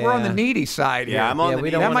 This guy, we're on the needy side here. Yeah, I'm on the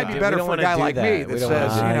needy That side. might be better we don't for a wanna guy do like that. me We that don't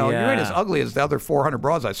says, wanna- you ain't as ugly as the other 400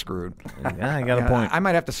 broads I screwed. Yeah, I got a point. I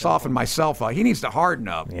might have to soften myself up. He needs to harden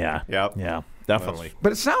up. Yeah. Yep. Yeah. Definitely.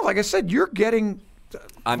 But it sounds like I said, you're getting.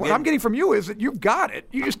 What I'm getting from you is that you've got it.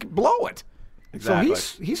 You just blow it. Exactly.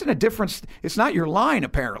 So he's in a different. It's not your line,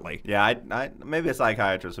 apparently. Yeah, I maybe a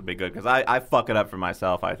psychiatrist would be good because I fuck it up for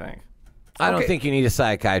myself, I think. I don't think you need a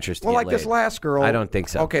psychiatrist to Well, get like this laid. last girl. I don't think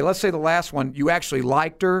so. Okay, let's say the last one. You actually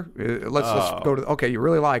liked her. Let's go to. Okay, you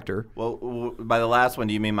really liked her. Well, by the last one,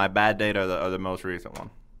 do you mean my bad date or the most recent one?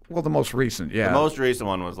 Well, the most recent, yeah. The most recent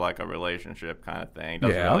one was like a relationship kind of thing.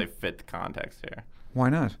 Doesn't Yeah. really fit the context here. Why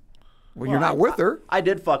not? Well, you're not with her. I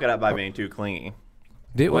did fuck it up by being too clingy.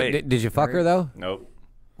 Did you fuck her though? Nope.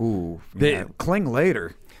 Ooh, cling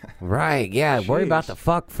later. Right. Yeah. Worry about the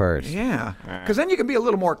fuck first. Yeah, because then you can be a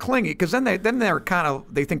little more clingy. Because then they're kind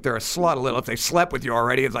of they think they're a slut a little. If they slept with you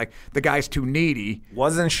already, it's like the guy's too needy.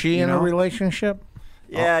 Wasn't she in a relationship?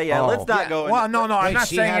 Yeah. Let's not go. Well, no, I'm Wait, not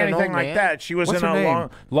she saying had an anything old like man? that. She was What's in her a name?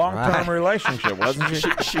 long-term relationship, wasn't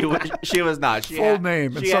she? She was not. She Full had,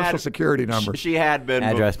 name and she social had- security number. She had been.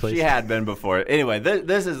 Address, please. She had been before. Anyway,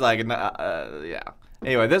 this is like yeah.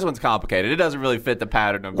 Anyway, this one's complicated. It doesn't really fit the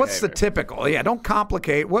pattern of What's the behavior. typical? Yeah, don't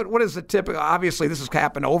complicate. What is the typical? Obviously, this has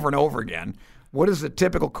happened over and over again. What is the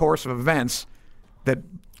typical course of events that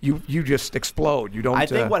you just explode? You don't. I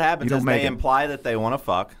think what you happens don't is make they it. imply that they want to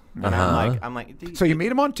fuck. And I'm like, So you meet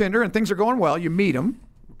them on Tinder and things are going well. You meet them.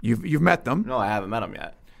 You've met them. no, I haven't met them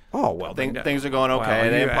yet. Oh well, Things are going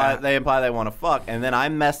okay. Well, they imply they want to fuck, and then I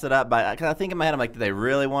messed it up by because I think in my head I'm like, do they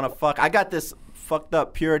really want to fuck? I got this fucked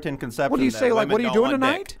up Puritan conception. What do you that say? Like, women what are you don't doing want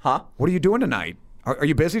tonight? dick. Huh? What are you doing tonight? Are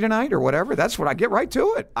you busy tonight or whatever? That's what I get right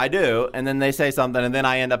to it. I do, and then they say something, and then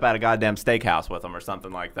I end up at a goddamn steakhouse with them or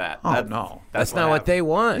something like that. Oh, no. That's not what they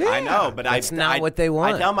want. I know, but That's not what they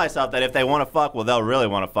want. I tell myself that if they want to fuck, well, they'll really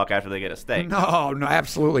want to fuck after they get a steak. No,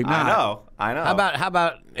 absolutely not. I know. How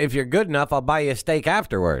about if you're good enough, I'll buy you a steak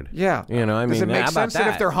afterward. Yeah. I mean, does it make how sense about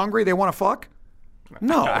that if they're hungry, they want to fuck?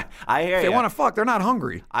 No. I hear If they you. want to fuck, they're not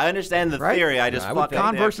hungry. I understand the Right? theory. I just I would fuck think.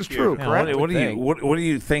 up the Converse is true, execution. correct? What do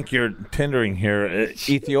you think you're tendering here?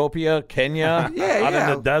 Ethiopia, Kenya, Yeah, out yeah.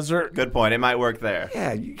 in the desert. Good point. It might work there.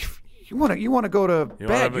 Yeah, you want to go to bed.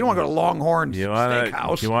 wanna You don't want to go to Longhorn You want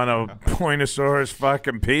Steakhouse. a Pointosaurus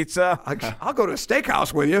fucking pizza? I'll go to a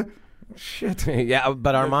steakhouse with you. Shit. Yeah,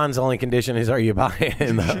 but Armand's only condition is, are you buying?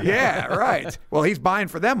 Though? Yeah, right. Well, he's buying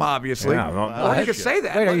for them, obviously. Yeah, no, well, you could say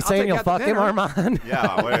that. Wait, are you I'll saying take you'll out to fuck him, dinner. Armand?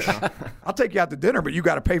 Yeah. Wait. I'll take you out to dinner, but you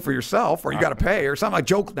got to pay for yourself, or you got to pay, or something like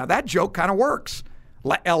joke. Now that joke kind of works.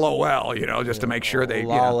 LOL, just to make sure they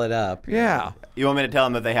Lol it up. Yeah. You want me to tell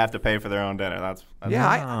them that they have to pay for their own dinner? That's Yeah,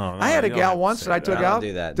 I had a you don't gal have to once say that I took that. out. Don't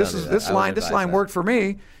do that. This Don't is do this that. I would line. This advise line that. worked for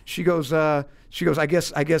me. She goes. I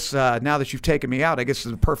guess. Now that you've taken me out, I guess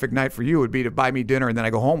the perfect night for you would be to buy me dinner and then I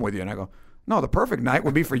go home with you. And I go, no, the perfect night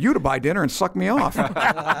would be for you to buy dinner and suck me off. And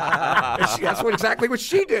that's exactly what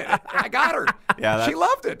she did. I got her. Yeah, she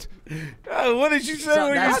loved it. What did you say So when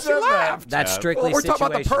you that's- She said that? laughed. That's strictly Well, we're talking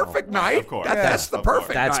about the situational. perfect night. Of course. That's the Of course.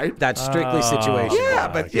 perfect night. That's strictly situational. Yeah,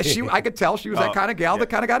 but I could tell she was that kind of gal that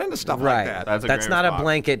kind of got into stuff Right. like that. That's a That's great not a response.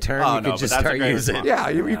 blanket term. Oh, You no, could but just that's a start great using. response. Yeah,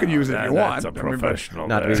 you can use it if you want. That's a I mean, but- professional.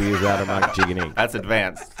 Not there. to use that among Jiggy. That's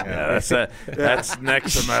advanced. Yeah, that's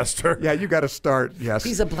next semester. Yeah, you got to start. Yes,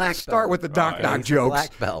 He's a black Start belt. with the knock He's a jokes.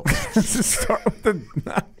 black belt. Start with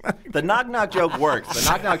the. The knock-knock joke works. The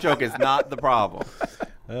knock-knock joke is not the problem.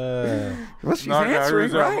 Well, she's Knock, knock, answering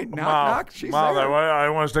who's right. that? Knock, Mouth. knock. She's Mouth, there. I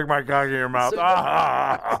want to stick my cock in your mouth.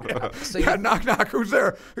 So Yeah, you, knock, knock. Who's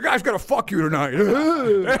there? The guy's gonna fuck you tonight.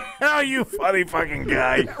 Oh, you funny fucking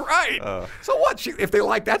guy. Right. So what? If they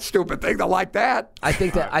like that stupid thing, they'll like that. I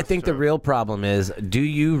think the real problem is, do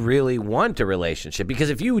you really want a relationship? Because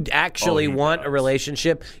if you actually want a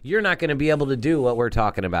relationship, you're not going to be able to do what we're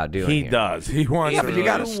talking about doing. He here. does. He wants. Yeah, but you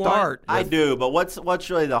got to You start. I do, but what's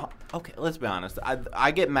really the okay? Let's be honest.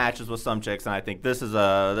 I get matches with some chicks, and I think this is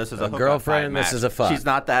a hookup girlfriend, type this match. is a fuck. She's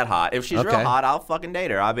not that hot. If she's real Okay. hot, I'll fucking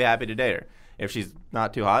date her. I'll be happy to date her. If she's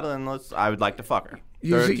not too hot, then I would like to fuck her.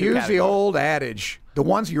 There are two Use the categories. old adage: the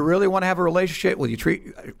ones you really want to have a relationship with, you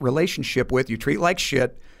treat like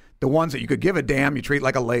shit. The ones that you could give a damn, you treat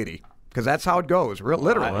like a lady. because that's how it goes.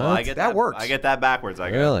 Literally, I get that works. I get that backwards. I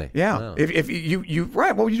guess. Really? Yeah. Wow. If you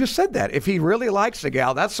right, well, you just said that. If he really likes the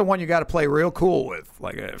gal, that's the one you got to play real cool with.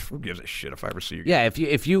 Like, who gives a shit if I ever see you? Yeah,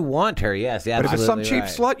 if you want her, yes, But absolutely. if it's some cheap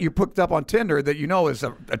right. slut you picked up on Tinder that you know is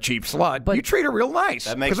a cheap slut, But- you treat her real nice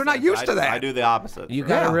That makes because they're not sense. used to that. I do the opposite. You Right.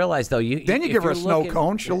 got to Yeah. realize though, Then you if give her a you're snow looking-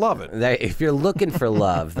 cone, she'll love it. If you're looking for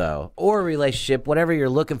love, though, or a relationship, whatever you're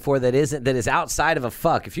looking for that is outside of a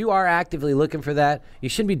fuck, if you are actively looking for that, you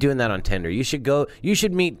shouldn't be doing that on Tinder. You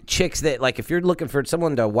should meet chicks that, like, if you're looking for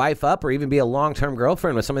someone to wife up or even be a long-term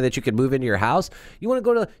girlfriend with somebody that you could move into your house, you got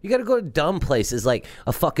to go to dumb places like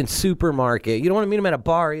a fucking supermarket. You don't want to meet them at a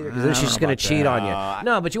bar either because then she's just going to cheat on you.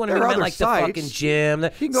 No, but you want to There meet are them at other like sites. the fucking gym. You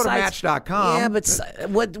can go to Match.com. Yeah,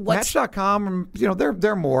 but what's Match.com,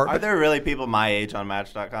 they're more. Are there really people my age on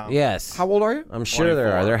Match.com? yes? How old are you? I'm sure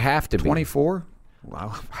there are. There have to be. 24.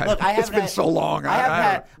 Wow, Look, I it's have been had- so long.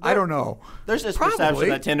 I don't know. There's this Probably. perception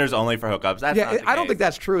that Tinder's only for hookups. That's Yeah, not the I don't case. think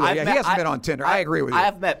that's true. Though. I've Yeah, met- he hasn't been on Tinder. I agree with you. I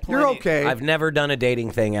have met plenty. You're okay. I've never done a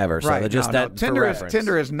dating thing ever, so right. just no, that for Tinder reference.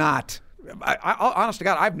 Tinder is not. Honest to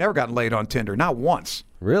God, I've never gotten laid on Tinder. Not once.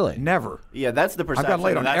 Really? Never. Yeah, that's the I've perception. gotten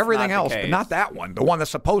laid on and that's everything not the else, but case. not that one. The one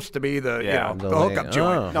that's supposed to be the Yeah. the The hookup lady.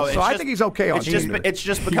 joint. Oh. No, it's So I just- think he's okay on It's just Tinder. it's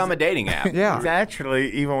just become a dating app. Yeah. He's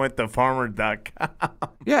actually even with the farmer.com.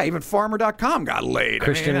 Yeah, even Farmer.com got laid.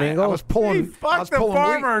 Christian I Mingle? was pulling. He I was fucked the pulling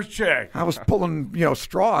farmer's chick. I was pulling,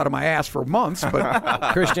 straw out of my ass for months, but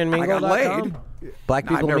ChristianMingle.com? I got laid. Black I've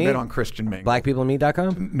people never meet? been on Christian Mingle.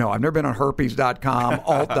 Blackpeoplemeet.com? No, I've never been on herpes.com,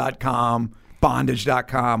 alt.com,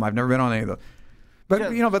 bondage.com. I've never been on any of those. But,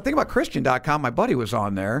 but think about Christian.com. My buddy was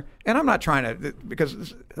on there, and I'm not trying to,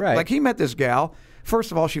 because, Right. like, he met this gal.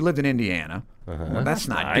 First of all, she lived in Indiana. Well, that's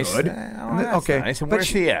not Nice. good. Oh, And then- that's nice. And but where's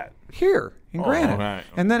he at? Here, in Granite. right.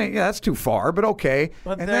 And then, that's too far, but okay.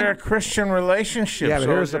 But and they're then, a Christian relationship. yeah, but so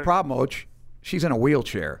here's the they're- problem, Oach. She's in a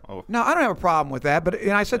wheelchair. No, I don't have a problem with that. But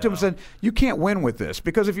and I said to him, I said, you can't win with this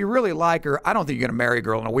because if you really like her, I don't think you're going to marry a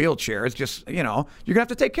girl in a wheelchair. It's just, you're going to have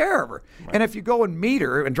to take care of her. Right. And if you go and meet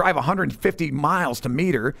her and drive 150 miles to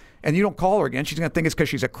meet her and you don't call her again, she's going to think it's because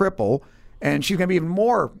she's a cripple and she's going to be even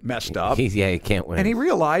more messed up. He can't win. And he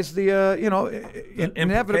realized the,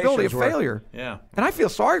 inevitability of implications were- failure. Yeah. And I feel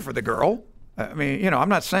sorry for the girl. I mean, I'm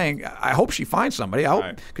not saying I hope she finds somebody. I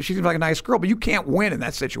hope because she seems like a nice girl, but you can't win in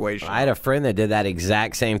that situation. I had a friend that did that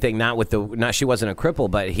exact same thing. Not she wasn't a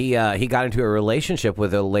cripple, but he got into a relationship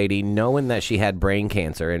with a lady knowing that she had brain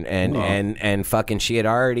cancer and fucking she had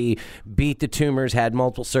already beat the tumors, had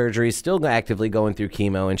multiple surgeries, still actively going through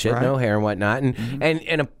chemo and shit, no hair and whatnot.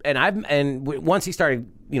 And once he started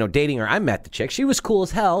dating her, I met the chick. She was cool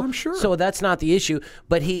as hell. I'm sure. So that's not the issue.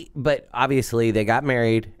 But obviously they got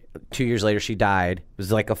married. 2 years later, she died. It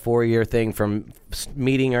was like a 4-year thing from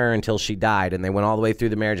meeting her until she died, and they went all the way through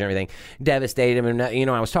the marriage and everything. Devastated him, and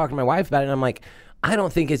I was talking to my wife about it, and I'm like, I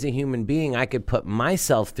don't think as a human being I could put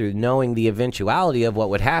myself through knowing the eventuality of what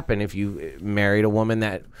would happen if you married a woman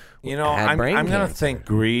that had brain I'm going to cancer. think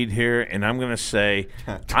greed here, and I'm going to say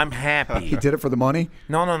I'm happy. He did it for the money?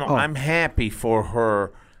 No. I'm happy for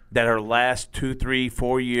her that her last 2, 3,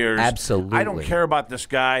 4 years. Absolutely. I don't care about this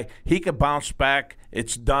guy. He could bounce back.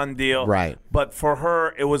 It's done deal. Right. But for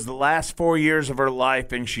her, it was the last 4 years of her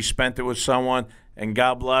life, and she spent it with someone. And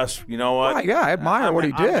God bless. You know what? Right, yeah, I admire what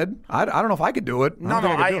he did. I don't know if I could do it.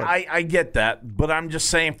 I get that. But I'm just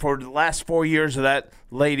saying for the last 4 years of that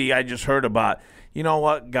lady I just heard about, you know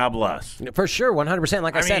what? God bless. For sure, 100%.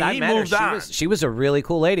 Like I said, mean, I he met her. moved on. She was a really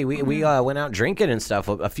cool lady. We went out drinking and stuff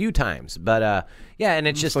a few times. But yeah, and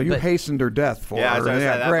it's just So you but- hastened her death for Yeah, I her. was gonna say,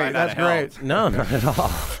 that great. might not That's have great. helped. No, not at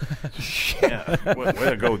all. Yeah. Way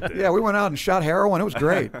to go, Dave. Yeah, we went out and shot heroin. It was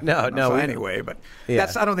great. No, So we- anyway, but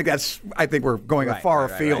Yeah. I don't think that's. I think we're going far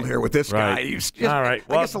afield here with this guy. Right. He's just, All right.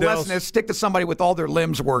 I Well, guess the lesson Dills- is stick to somebody with all their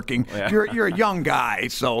limbs working. You're a young guy,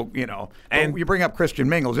 so And- you bring up Christian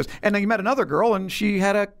Mingle, and then you met another girl, and she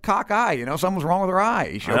had a cock eye. Something was wrong with her eye.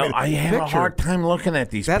 He showed me the I have a picture. hard time looking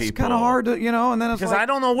at these That's people. kind of hard to, and then it's Because like, I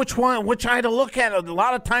don't know which eye to look at. A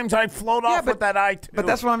lot of times I float off with that eye, too. But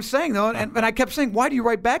that's what I'm saying, though. And I kept saying, why do you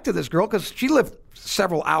write back to this girl? Because she lived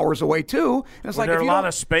several hours away, too. And it's Was like, there if a you lot don't-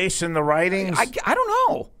 of space in the writings? I don't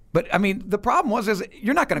know. But, I mean, the problem is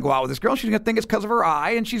you're not going to go out with this girl. She's going to think it's because of her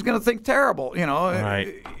eye, and she's going to think terrible,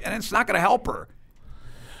 Right. And it's not going to help her.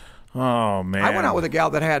 Oh, man. I went out with a gal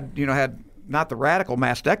that had not the radical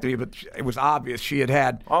mastectomy, but it was obvious she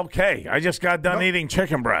had Okay, I just got done eating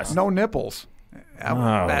chicken breast. no nipples. all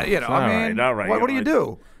right. What do you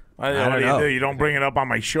do? What do you do? You don't bring it up on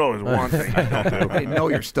my show is one thing I don't do. I know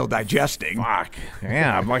you're still digesting. Fuck.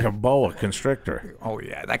 Yeah, I'm like a boa constrictor. Oh,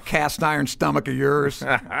 yeah, that cast iron stomach of yours.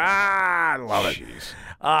 I love it.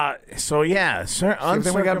 So yeah, then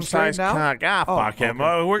we got him uncircumcised straightened out? cock. Fuck him.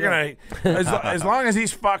 Okay. We're gonna as long as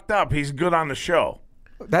he's fucked up, he's good on the show.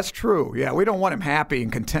 That's true. Yeah, we don't want him happy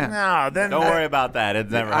and content. No, then Don't worry about that.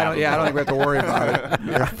 It's never happened. I don't think we have to worry about it.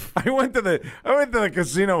 Yeah. I went to the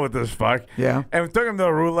casino with this fuck. Yeah. And we took him to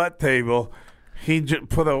the roulette table. He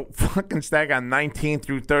put a fucking stack on 19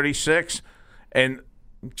 through 36, and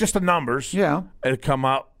just the numbers. Yeah. It come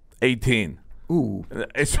out 18. Ooh.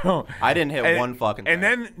 So I didn't hit one fucking thing. And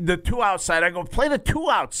then the 2 outside, I go, play the 2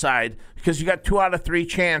 outside because you got 2 out of 3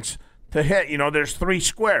 chance to hit. You know, there's 3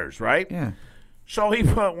 squares, right? Yeah. So he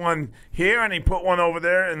put one here and he put one over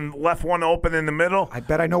there and left one open in the middle. I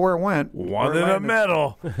bet I know where it went. One in the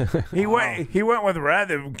middle. He went with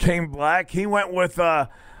red. It came black. He went with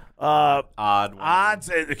odds.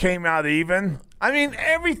 It came out even. I mean,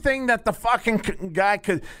 everything that the fucking guy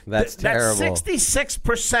could. That's terrible. That's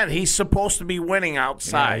 66% he's supposed to be winning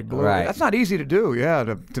outside. Right. That's not easy to do,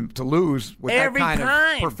 to lose with Every that kind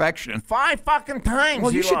time. of perfection. 5 fucking times.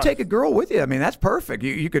 Well, you he should lost. take a girl with you. I mean, that's perfect.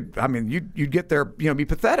 You could. I mean, you'd get there. Be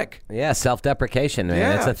pathetic. Yeah, self-deprecation, man.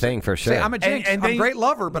 Yeah. That's a thing for sure. Say, I'm a jinx. And I'm then- a great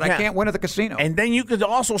lover, but Yeah. I can't win at the casino. And then you could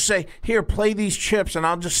also say, "Here, play these chips, and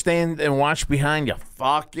I'll just stand and watch behind you."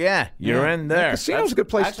 Fuck yeah, you're in there. Casino's a good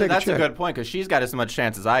place Actually, to take that's a chick. good point because she's got as much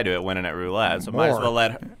chance as I do at winning at roulette. So might as More. well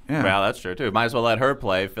let her. Yeah. Well, that's true too. Might as well let her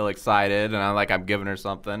play, feel excited, and I'm giving her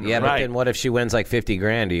something. yeah, but Right. then what if she wins like 50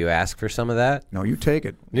 grand? Do you ask for some of that? No, you take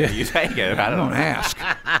it. Yeah, you take it. I Don't don't know. ask.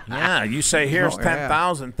 Yeah, you say, "Here's No, yeah.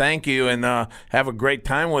 10,000, thank you," and have a great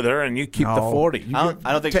time with her, and you keep the No. 40. I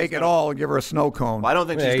don't think Take she's it gonna, all and give her a snow cone. Well, I don't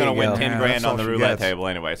think There she's going you to win go. 10 Yeah, grand that's on all the she roulette gets. table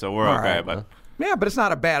anyway, so we're All okay. right. But Yeah, but it's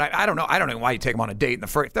not a bad. I don't know. I don't know why you take them on a date in the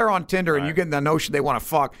first. If they're on Tinder and you get the notion they want to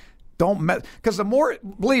fuck, don't because the more,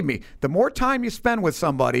 believe me, the more time you spend with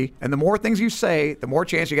somebody and the more things you say, the more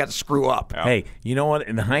chance you got to screw up. Hey, you know what?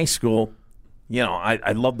 In high school,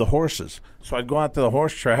 I loved the horses. So I'd go out to the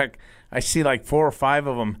horse track. I see like 4 or 5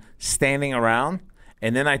 of them standing around.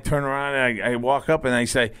 And then I turn around and I walk up and I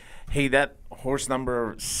say, "Hey, that horse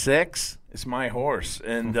number 6 is my horse.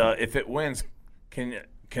 And if it wins,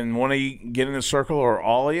 can one of you get in the circle or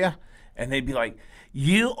all of you?" And they'd be like,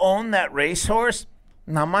 "You own that racehorse?"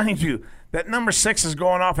 Now, mind you, that number 6 is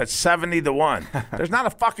going off at 70 to 1. There's not a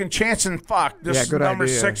fucking chance in fuck this good number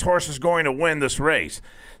idea. 6 horse is going to win this race.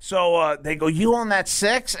 So they go, "You own that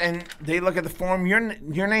 6?" And they look at the form. Your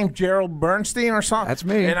name Gerald Bernstein or something? That's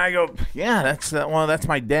me. And I go, "Yeah, that's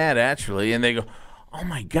my dad actually." And they go, "Oh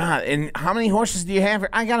my God, and how many horses do you have here?"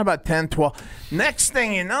 "I got about 10, 12. Next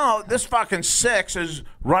thing you know, this fucking 6 is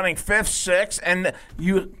running 5th, 6th, and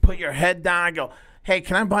you put your head down. I go, "Hey,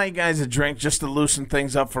 can I buy you guys a drink just to loosen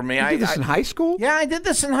things up for me?" You did this in high school? Yeah, I did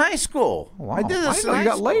this in high school. Wow. I did this in know high you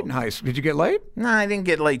got school. laid in high school. Did you get laid? No, I didn't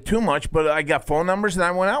get laid too much, but I got phone numbers and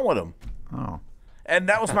I went out with them. Oh. And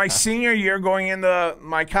that was my senior year going into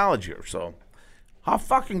my college year. So how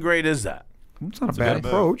fucking great is that? That's not a bad Good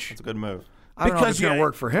move. approach. It's a good move. I don't know if Because it's going to you-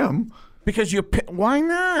 work for him. Because why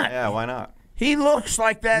not? Yeah, why not? He looks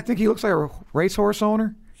like I that. think he looks like a racehorse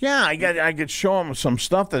owner. Yeah, I could show him some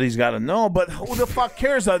stuff that he's got to know, but who the fuck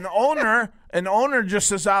cares? An owner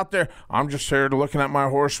just is out there. "I'm just here looking at my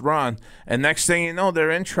horse run," and next thing you know, they're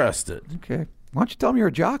interested. Okay. Why don't you tell me you're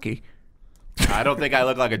a jockey? I don't think I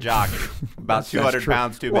look like a jockey. About 200 true.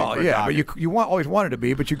 pounds too big Well, for a yeah, jockey. but you always wanted to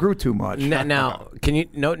be, but you grew too much. Now, can you?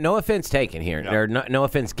 No offense taken here, or no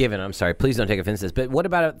offense given. I'm sorry. Please don't take offense to this. But what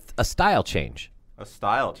about a style change? A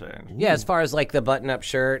style change. Yeah, as far as like the button-up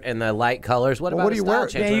shirt and the light colors. What Well, about what do a you style wear?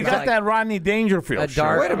 change? Yeah, What you about, got like, that Rodney Dangerfield a shirt.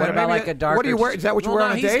 dark. Wait a minute, What about maybe like a darker? what do you wear? Is that what you Well, wear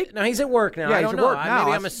no, on a he's- date? No, he's at work now. Yeah, I he's don't at know. work now.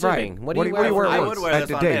 Maybe I'm That's assuming. right. What do What you do you wear? wear I with would it wear at this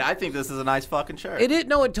the on date? date. I think this is a nice fucking shirt. It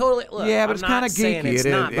no, it totally. Look, Yeah, but I'm it's not kinda saying geeky. It's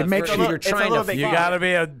It- not, it but makes for- you- if you're it's a trying little to bit You fuck, got to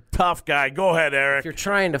be a tough guy. Go ahead, if Eric. you're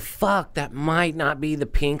trying to fuck, that might not be the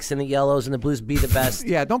pinks and the yellows and the blues be the best.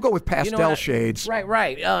 Yeah, don't go with You know pastel what? shades.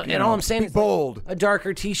 Right. And all I'm saying be is bold. a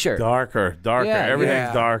darker T-shirt. Darker. Yeah,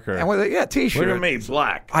 Everything's darker. And with a T-shirt. Look at me,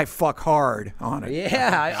 black. I fuck hard on it.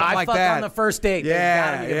 Yeah, I like fuck that. on the first date.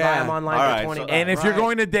 Yeah, You can yeah. buy them online All for right, $20. And if you're Right.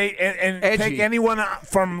 going to date and Edgy. take anyone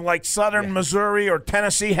from like southern Missouri or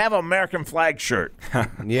Tennessee, have an American flag shirt.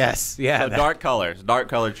 yes, yeah, So dark colors, dark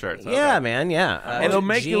colored shirts. Okay. yeah, man, yeah. It'll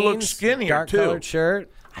make you look Jeans, skinnier, dark too. colored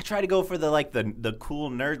shirt. I try to go for the cool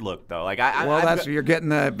nerd look though. Like I Well, I've that's got- you're getting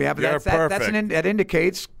the. Yeah, but You're perfect. that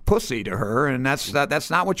indicates pussy to her, and that's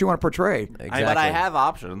not what you want to portray. Exactly. but I have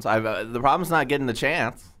options. The problem's not getting the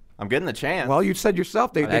chance. I'm getting the chance. Well, you said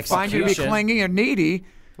yourself they find you to be Execution. clingy and needy.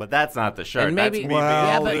 but that's not the shirt. And maybe- that's me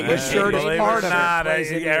Well, being the shirt is Believe part it or of it. not,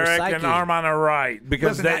 Plays into your Eric, psyche. an arm on the right.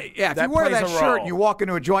 Because Listen, if you wear plays that a shirt, role. you walk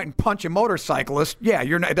into a joint and punch a motorcyclist. Yeah,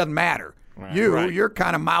 you're not, it doesn't matter. You're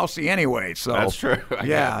kind of mousy anyway. So That's true.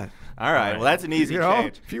 Yeah. All right. Well, that's an easy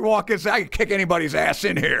change. If you walk inside, I can kick anybody's ass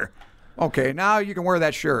in here. Okay, now you can wear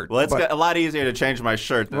that shirt. Well, it's a lot easier to change my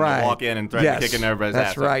shirt than to walk in and threaten kicking everybody's ass.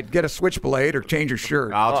 That's right. Get a switchblade or change your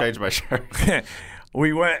shirt. I'll change my shirt.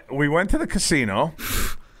 We went to the casino.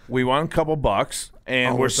 We won a couple bucks,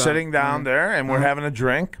 and we're sitting down there, and we're having a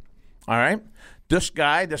drink. All right? This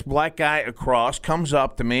black guy across, comes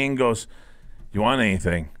up to me and goes, "You want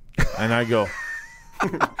anything?" And I go,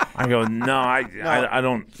 "No, I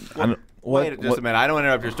don't." Wait just a minute. I don't want to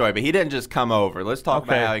interrupt your story, but he didn't just come over. Let's talk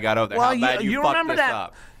about how he got over there. Well, how bad you fucked this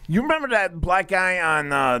up. You remember that black guy on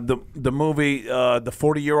the movie The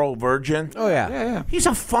 40-Year-Old Virgin? Oh, yeah. He's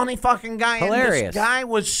a funny fucking guy. Hilarious. And this guy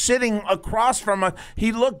was sitting across from him.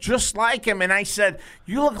 He looked just like him. And I said,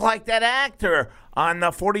 "You look like that actor on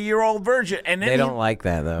The 40-Year-Old Virgin." And then They don't like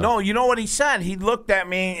that, though. No, you know what he said? He looked at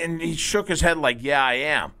me and he shook his head like, "Yeah, I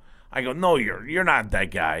am." I go, "No, you're not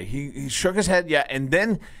that guy." He shook his head, yeah. And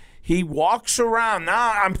then he walks around.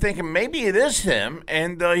 Now I'm thinking maybe it is him,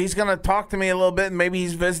 and he's going to talk to me a little bit. Maybe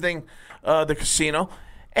he's visiting the casino.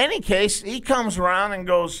 Any case, he comes around and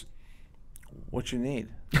goes, "What you need?"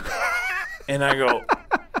 And I go,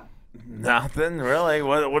 "Nothing, really.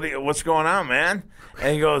 What's going on, man?"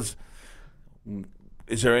 And he goes,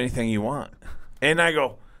 "Is there anything you want?" And I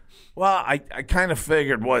go, "Well, I kind of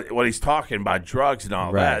figured what he's talking about, drugs and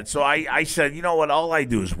all that." So I said, "You know what? All I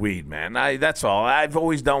do is weed, man. That's all. I've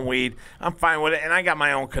always done weed. I'm fine with it, and I got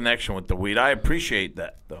my own connection with the weed. I appreciate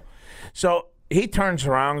that, though." So he turns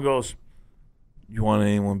around and goes, "You want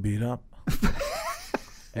anyone beat up?"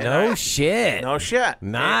 No shit. No shit.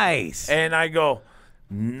 Nice. And I go,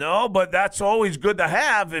 "No, but that's always good to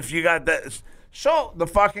have if you got that." So the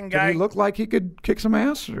fucking guy. Did he look like he could kick some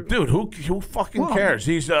ass? Or? Dude, who fucking cares?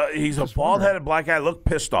 He's a bald-headed black guy. Looked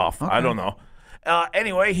pissed off. Okay. I don't know.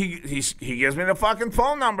 Anyway, he gives me the fucking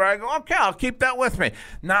phone number. I go, "Okay, I'll keep that with me."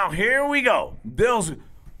 Now here we go. Dill's,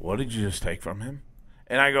 "What did you just take from him?"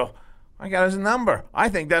 And I go, "I got his number. I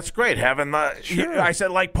think that's great. Having the," I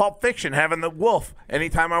said, like Pulp Fiction, having the Wolf.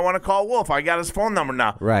 Anytime I want to call Wolf, I got his phone number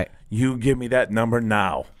now. Right. You give me that number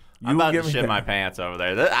now. I'm about to shit my pants over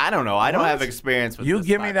there. I don't know. I don't have experience with this. You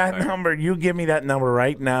give me that number. You give me that number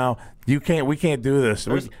right now. We can't do this.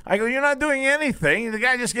 I go, "You're not doing anything. The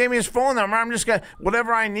guy just gave me his phone number. I'm just going to,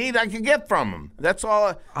 whatever I need, I can get from him." That's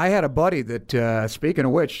all. I had a buddy that, speaking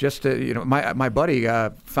of which, my buddy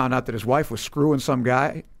found out that his wife was screwing some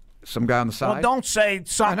guy on the side. Well, don't say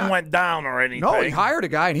something went down or anything. No, he hired a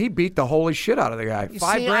guy and he beat the holy shit out of the guy.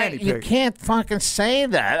 $5,000 he picked. You can't fucking say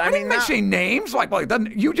that. I didn't mention names.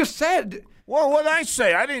 You just said. Well, what did I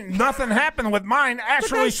say? I didn't. Nothing happened with mine.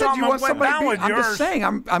 Actually, something went down with yours. I'm just saying.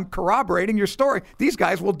 I'm corroborating your story. These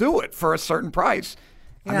guys will do it for a certain price.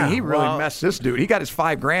 I mean, he really messed this dude. He got his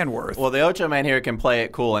 $5,000 worth. Well, the Ocho Man here can play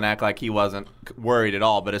it cool and act like he wasn't worried at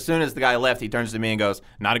all. But as soon as the guy left, he turns to me and goes,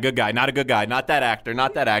 "Not a good guy, not a good guy, not that actor,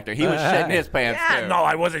 not that actor." He was shitting his pants too. No,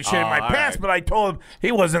 I wasn't shitting my pants, but I told him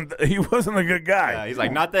he wasn't a good guy. Yeah, he's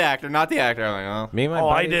like, "Not the actor, not the actor." I'm like, "Oh, me and my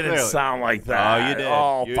I didn't sound like that. Oh, you did.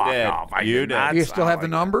 Oh, you fuck did. off. You did. Do you still have the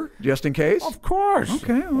number, just in case? Of course.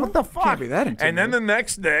 Okay. Well, what the fuck? Can't be that intimidating. And then the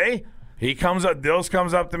next day, Dills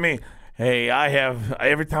comes up to me. "Hey,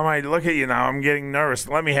 every time I look at you now, I'm getting nervous.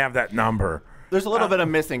 Let me have that number." There's a little bit of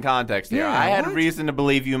missing context here. Yeah, I had what? reason to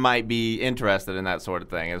believe you might be interested in that sort of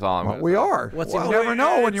thing, is all I'm going to We say. are. You never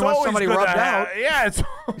know when you want somebody rubbed out. Yeah, it's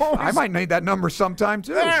I might need that number sometime,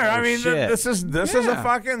 too. There, I mean, shit. this is a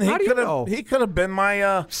fucking. How do you know? He could have been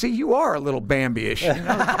my. See, you are a little Bambi-ish. You know?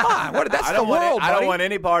 Come on. That's the world, I don't buddy. want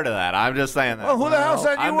any part of that. I'm just saying that. Well, who the hell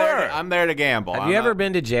said you were? I'm there to gamble. Have you ever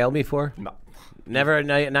been to jail before? No. Never,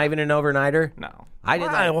 not even an overnighter? No. I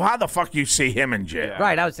did. Well, how the fuck you see him in jail?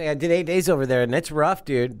 Right, I would say I did 8 days over there, and it's rough,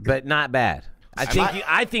 dude, but not bad.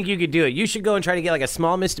 I think you could do it. You should go and try to get like a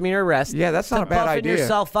small misdemeanor arrest. Yeah, that's not a bad idea.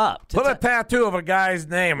 Yourself up. Put a tattoo of a guy's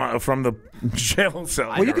name from the jail cell.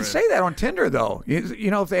 Well, you can say that on Tinder, though.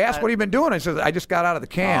 You know, if they ask what have you been doing, I said, "I just got out of the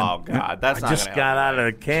can." Oh God, that's I not. just got out of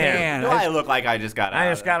the can. Do I look like I just got out? I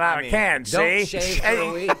just got out of the can. Don't See? shave for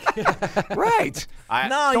a week. Right.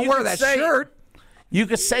 No, Don't you wear could that say- shirt. You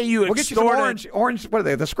could say you We'll get you some orange. What are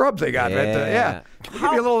they? The scrubs they got. Yeah.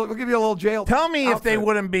 We'll give you a little jail. Tell me if they outfit.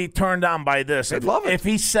 wouldn't be turned on by this. They'd love it. If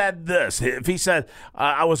he said this, if he said,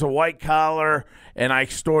 "I was a white collar and I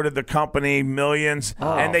extorted the company millions,"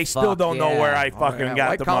 and they still fuck don't know yeah. where I fucking got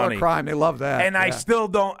White the collar money. crime. They love that. And I still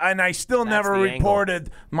don't. And I still never the angle.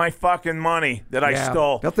 reported my fucking money that I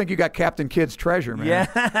stole. They'll think you got Captain Kidd's treasure, man.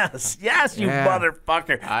 Yes, you Yeah.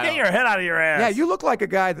 motherfucker. Get your head out of your ass. Yeah, you look like a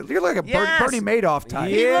guy you're like a Yes. Bernie Madoff type.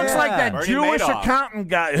 He looks like that Bernie Jewish Madoff. accountant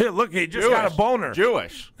guy. Hey, look, he just got a boner. honor.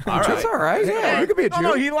 Jewish. All right. That's all right. Yeah, you could be a Jew. Oh,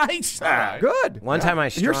 no, he likes that. Good. One time I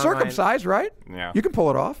And you're circumcised, right? Yeah. You can pull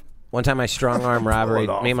it off. One time I strong arm robbery.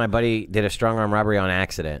 off. Me and my buddy did a strong arm robbery on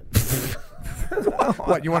accident.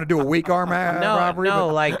 What, you want to do a weak arm robbery? No,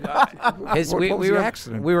 But- like what was the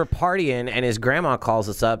accident? we were partying, and his grandma calls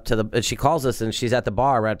us up to the. She calls us, and she's at the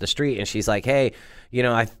bar right up the street, and she's like, "Hey, you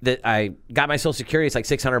know, I got my Social Security. It's like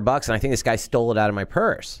 $600, and I think this guy stole it out of my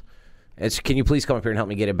purse. Can you please come up here and help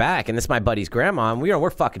me get it back?" And this is my buddy's grandma, and we're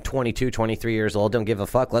fucking 22, 23 years old. Don't give a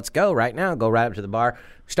fuck. Let's go right now. Go right up to the bar.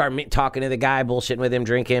 Start talking to the guy, bullshitting with him,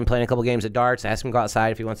 drinking, playing a couple games of darts. Ask him to go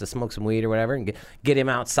outside if he wants to smoke some weed or whatever, and get him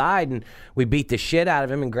outside. And we beat the shit out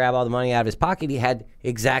of him and grab all the money out of his pocket. He had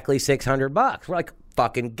exactly $600. We're like,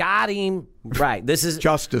 fucking got him. Right. This is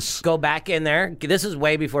justice. Go back in there. This is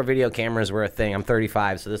way before video cameras were a thing. I'm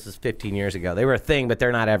 35, so this is 15 years ago. They were a thing, but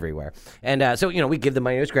they're not everywhere. And so, we give the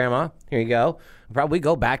money to his grandma. Here you go. Probably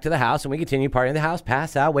go back to the house, and we continue partying in the house,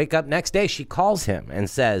 pass out, wake up. Next day, she calls him and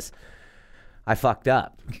says, "I fucked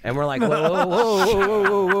up." And we're like,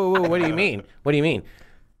 whoa. What do you mean? What do you mean?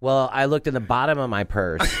 Well, I looked in the bottom of my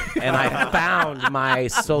purse, and I found my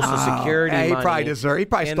Social Security money. He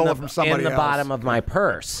probably stole it from somebody in the else. bottom of my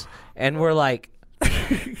purse. And we're like,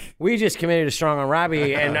 we just committed a strong arm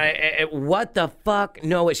robbery, and what the fuck?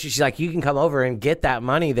 No, she's like, you can come over and get that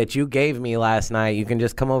money that you gave me last night. You can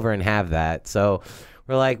just come over and have that. So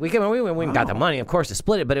we're like, we got the money, of course, to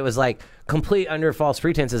split it, but it was like complete under false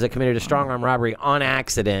pretenses that committed a strong arm robbery on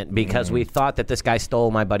accident because we thought that this guy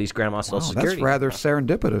stole my buddy's grandma's Social Security. That's rather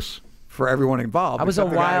serendipitous for everyone involved. I was a except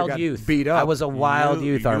the guy who wild got youth. Beat up. I was a wild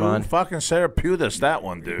youth, Armand. You fucking Serapetus that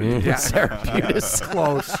one, dude. Yeah, Serapetus.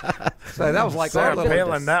 Close. So that was like Sarah our little.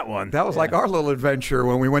 Palin, that one. That was like our little adventure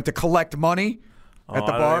when we went to collect money at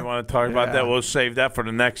the I bar. don't even want to talk about that. We'll save that for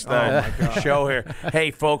the next show here.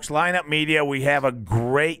 Hey, folks, Lineup Media, we have a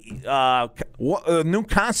great new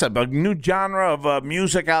concept, a new genre of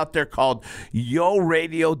music out there called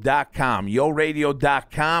YoRadio.com.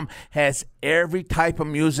 YoRadio.com has every type of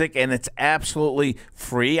music, and it's absolutely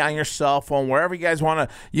free on your cell phone. Wherever you guys want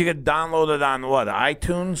to, you can download it on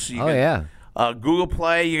iTunes? Yeah. Google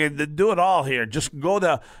Play, you can do it all here. Just go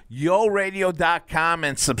to YoRadio.com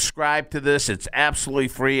and subscribe to this. It's absolutely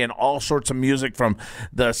free, and all sorts of music from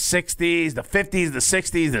the 60s, the 50s, the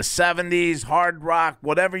 60s, the 70s, hard rock,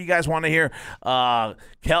 whatever you guys want to hear.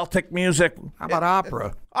 Celtic music. How about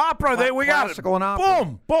opera? Opera, we got it. Classical and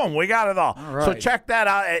opera. Boom, we got it all. right. So check that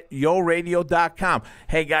out at YoRadio.com.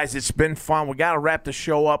 Hey guys, it's been fun. We got to wrap the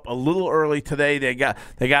show up a little early today. They got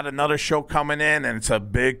another show coming in, and it's a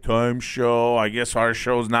big time show. I guess our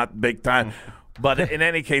show's not big time, but in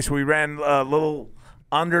any case, we ran a little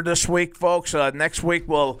under this week, folks. Next week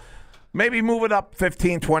we'll maybe move it up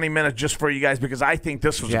 15, 20 minutes just for you guys, because I think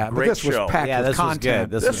this was a But great this show. was packed with this was content.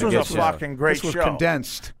 good. This was good a show. fucking great This was show.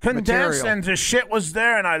 condensed Condensed, material. and the shit was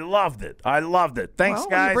there, and I loved it. Thanks, Well,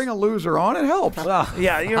 when guys. you bring a loser on, it helps.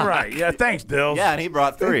 Yeah, you're right. Yeah, thanks, Dills. Yeah, and he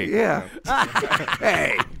brought 3. Yeah.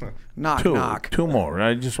 Hey, knock. Two more.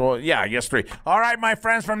 I guess 3. All right, my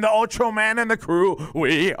friends from the Ocho Man and the crew,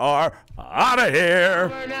 we are out of here.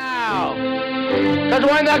 Now, because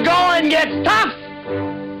when the going gets tough,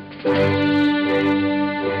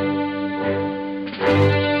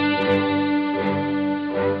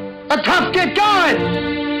 the tough get going.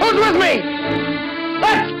 Who's with me?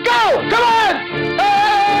 Let's go! Come on!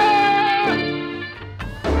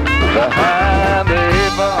 Behind the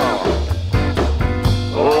eight ball,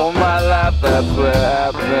 all my life that's where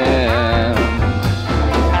I've been.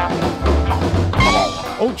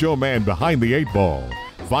 Ocho Man Behind the 8 Ball.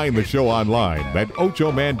 Find the show online at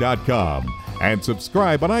ochoman.com and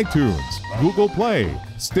subscribe on iTunes, Google Play,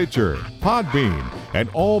 Stitcher, Podbean, and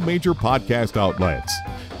all major podcast outlets.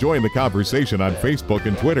 Join the conversation on Facebook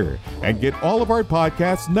and Twitter and get all of our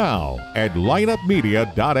podcasts now at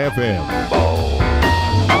lineupmedia.fm.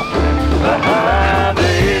 Behind the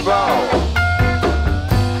eight ball,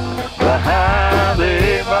 behind the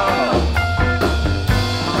eight ball,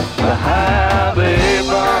 behind the eight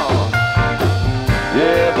ball,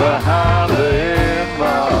 yeah, behind the eight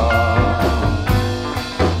ball.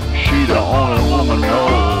 She the only woman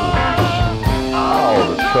knows all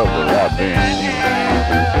the trouble I've been in.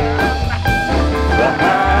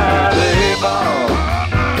 Behind the eight ball,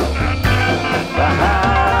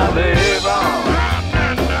 behind the eight ball.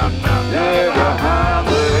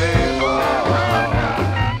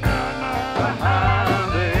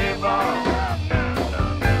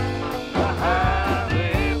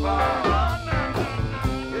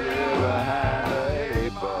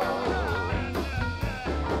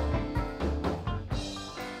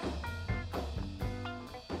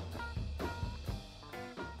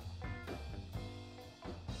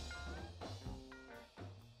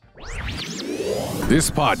 This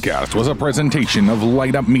podcast was a presentation of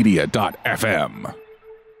lightupmedia.fm.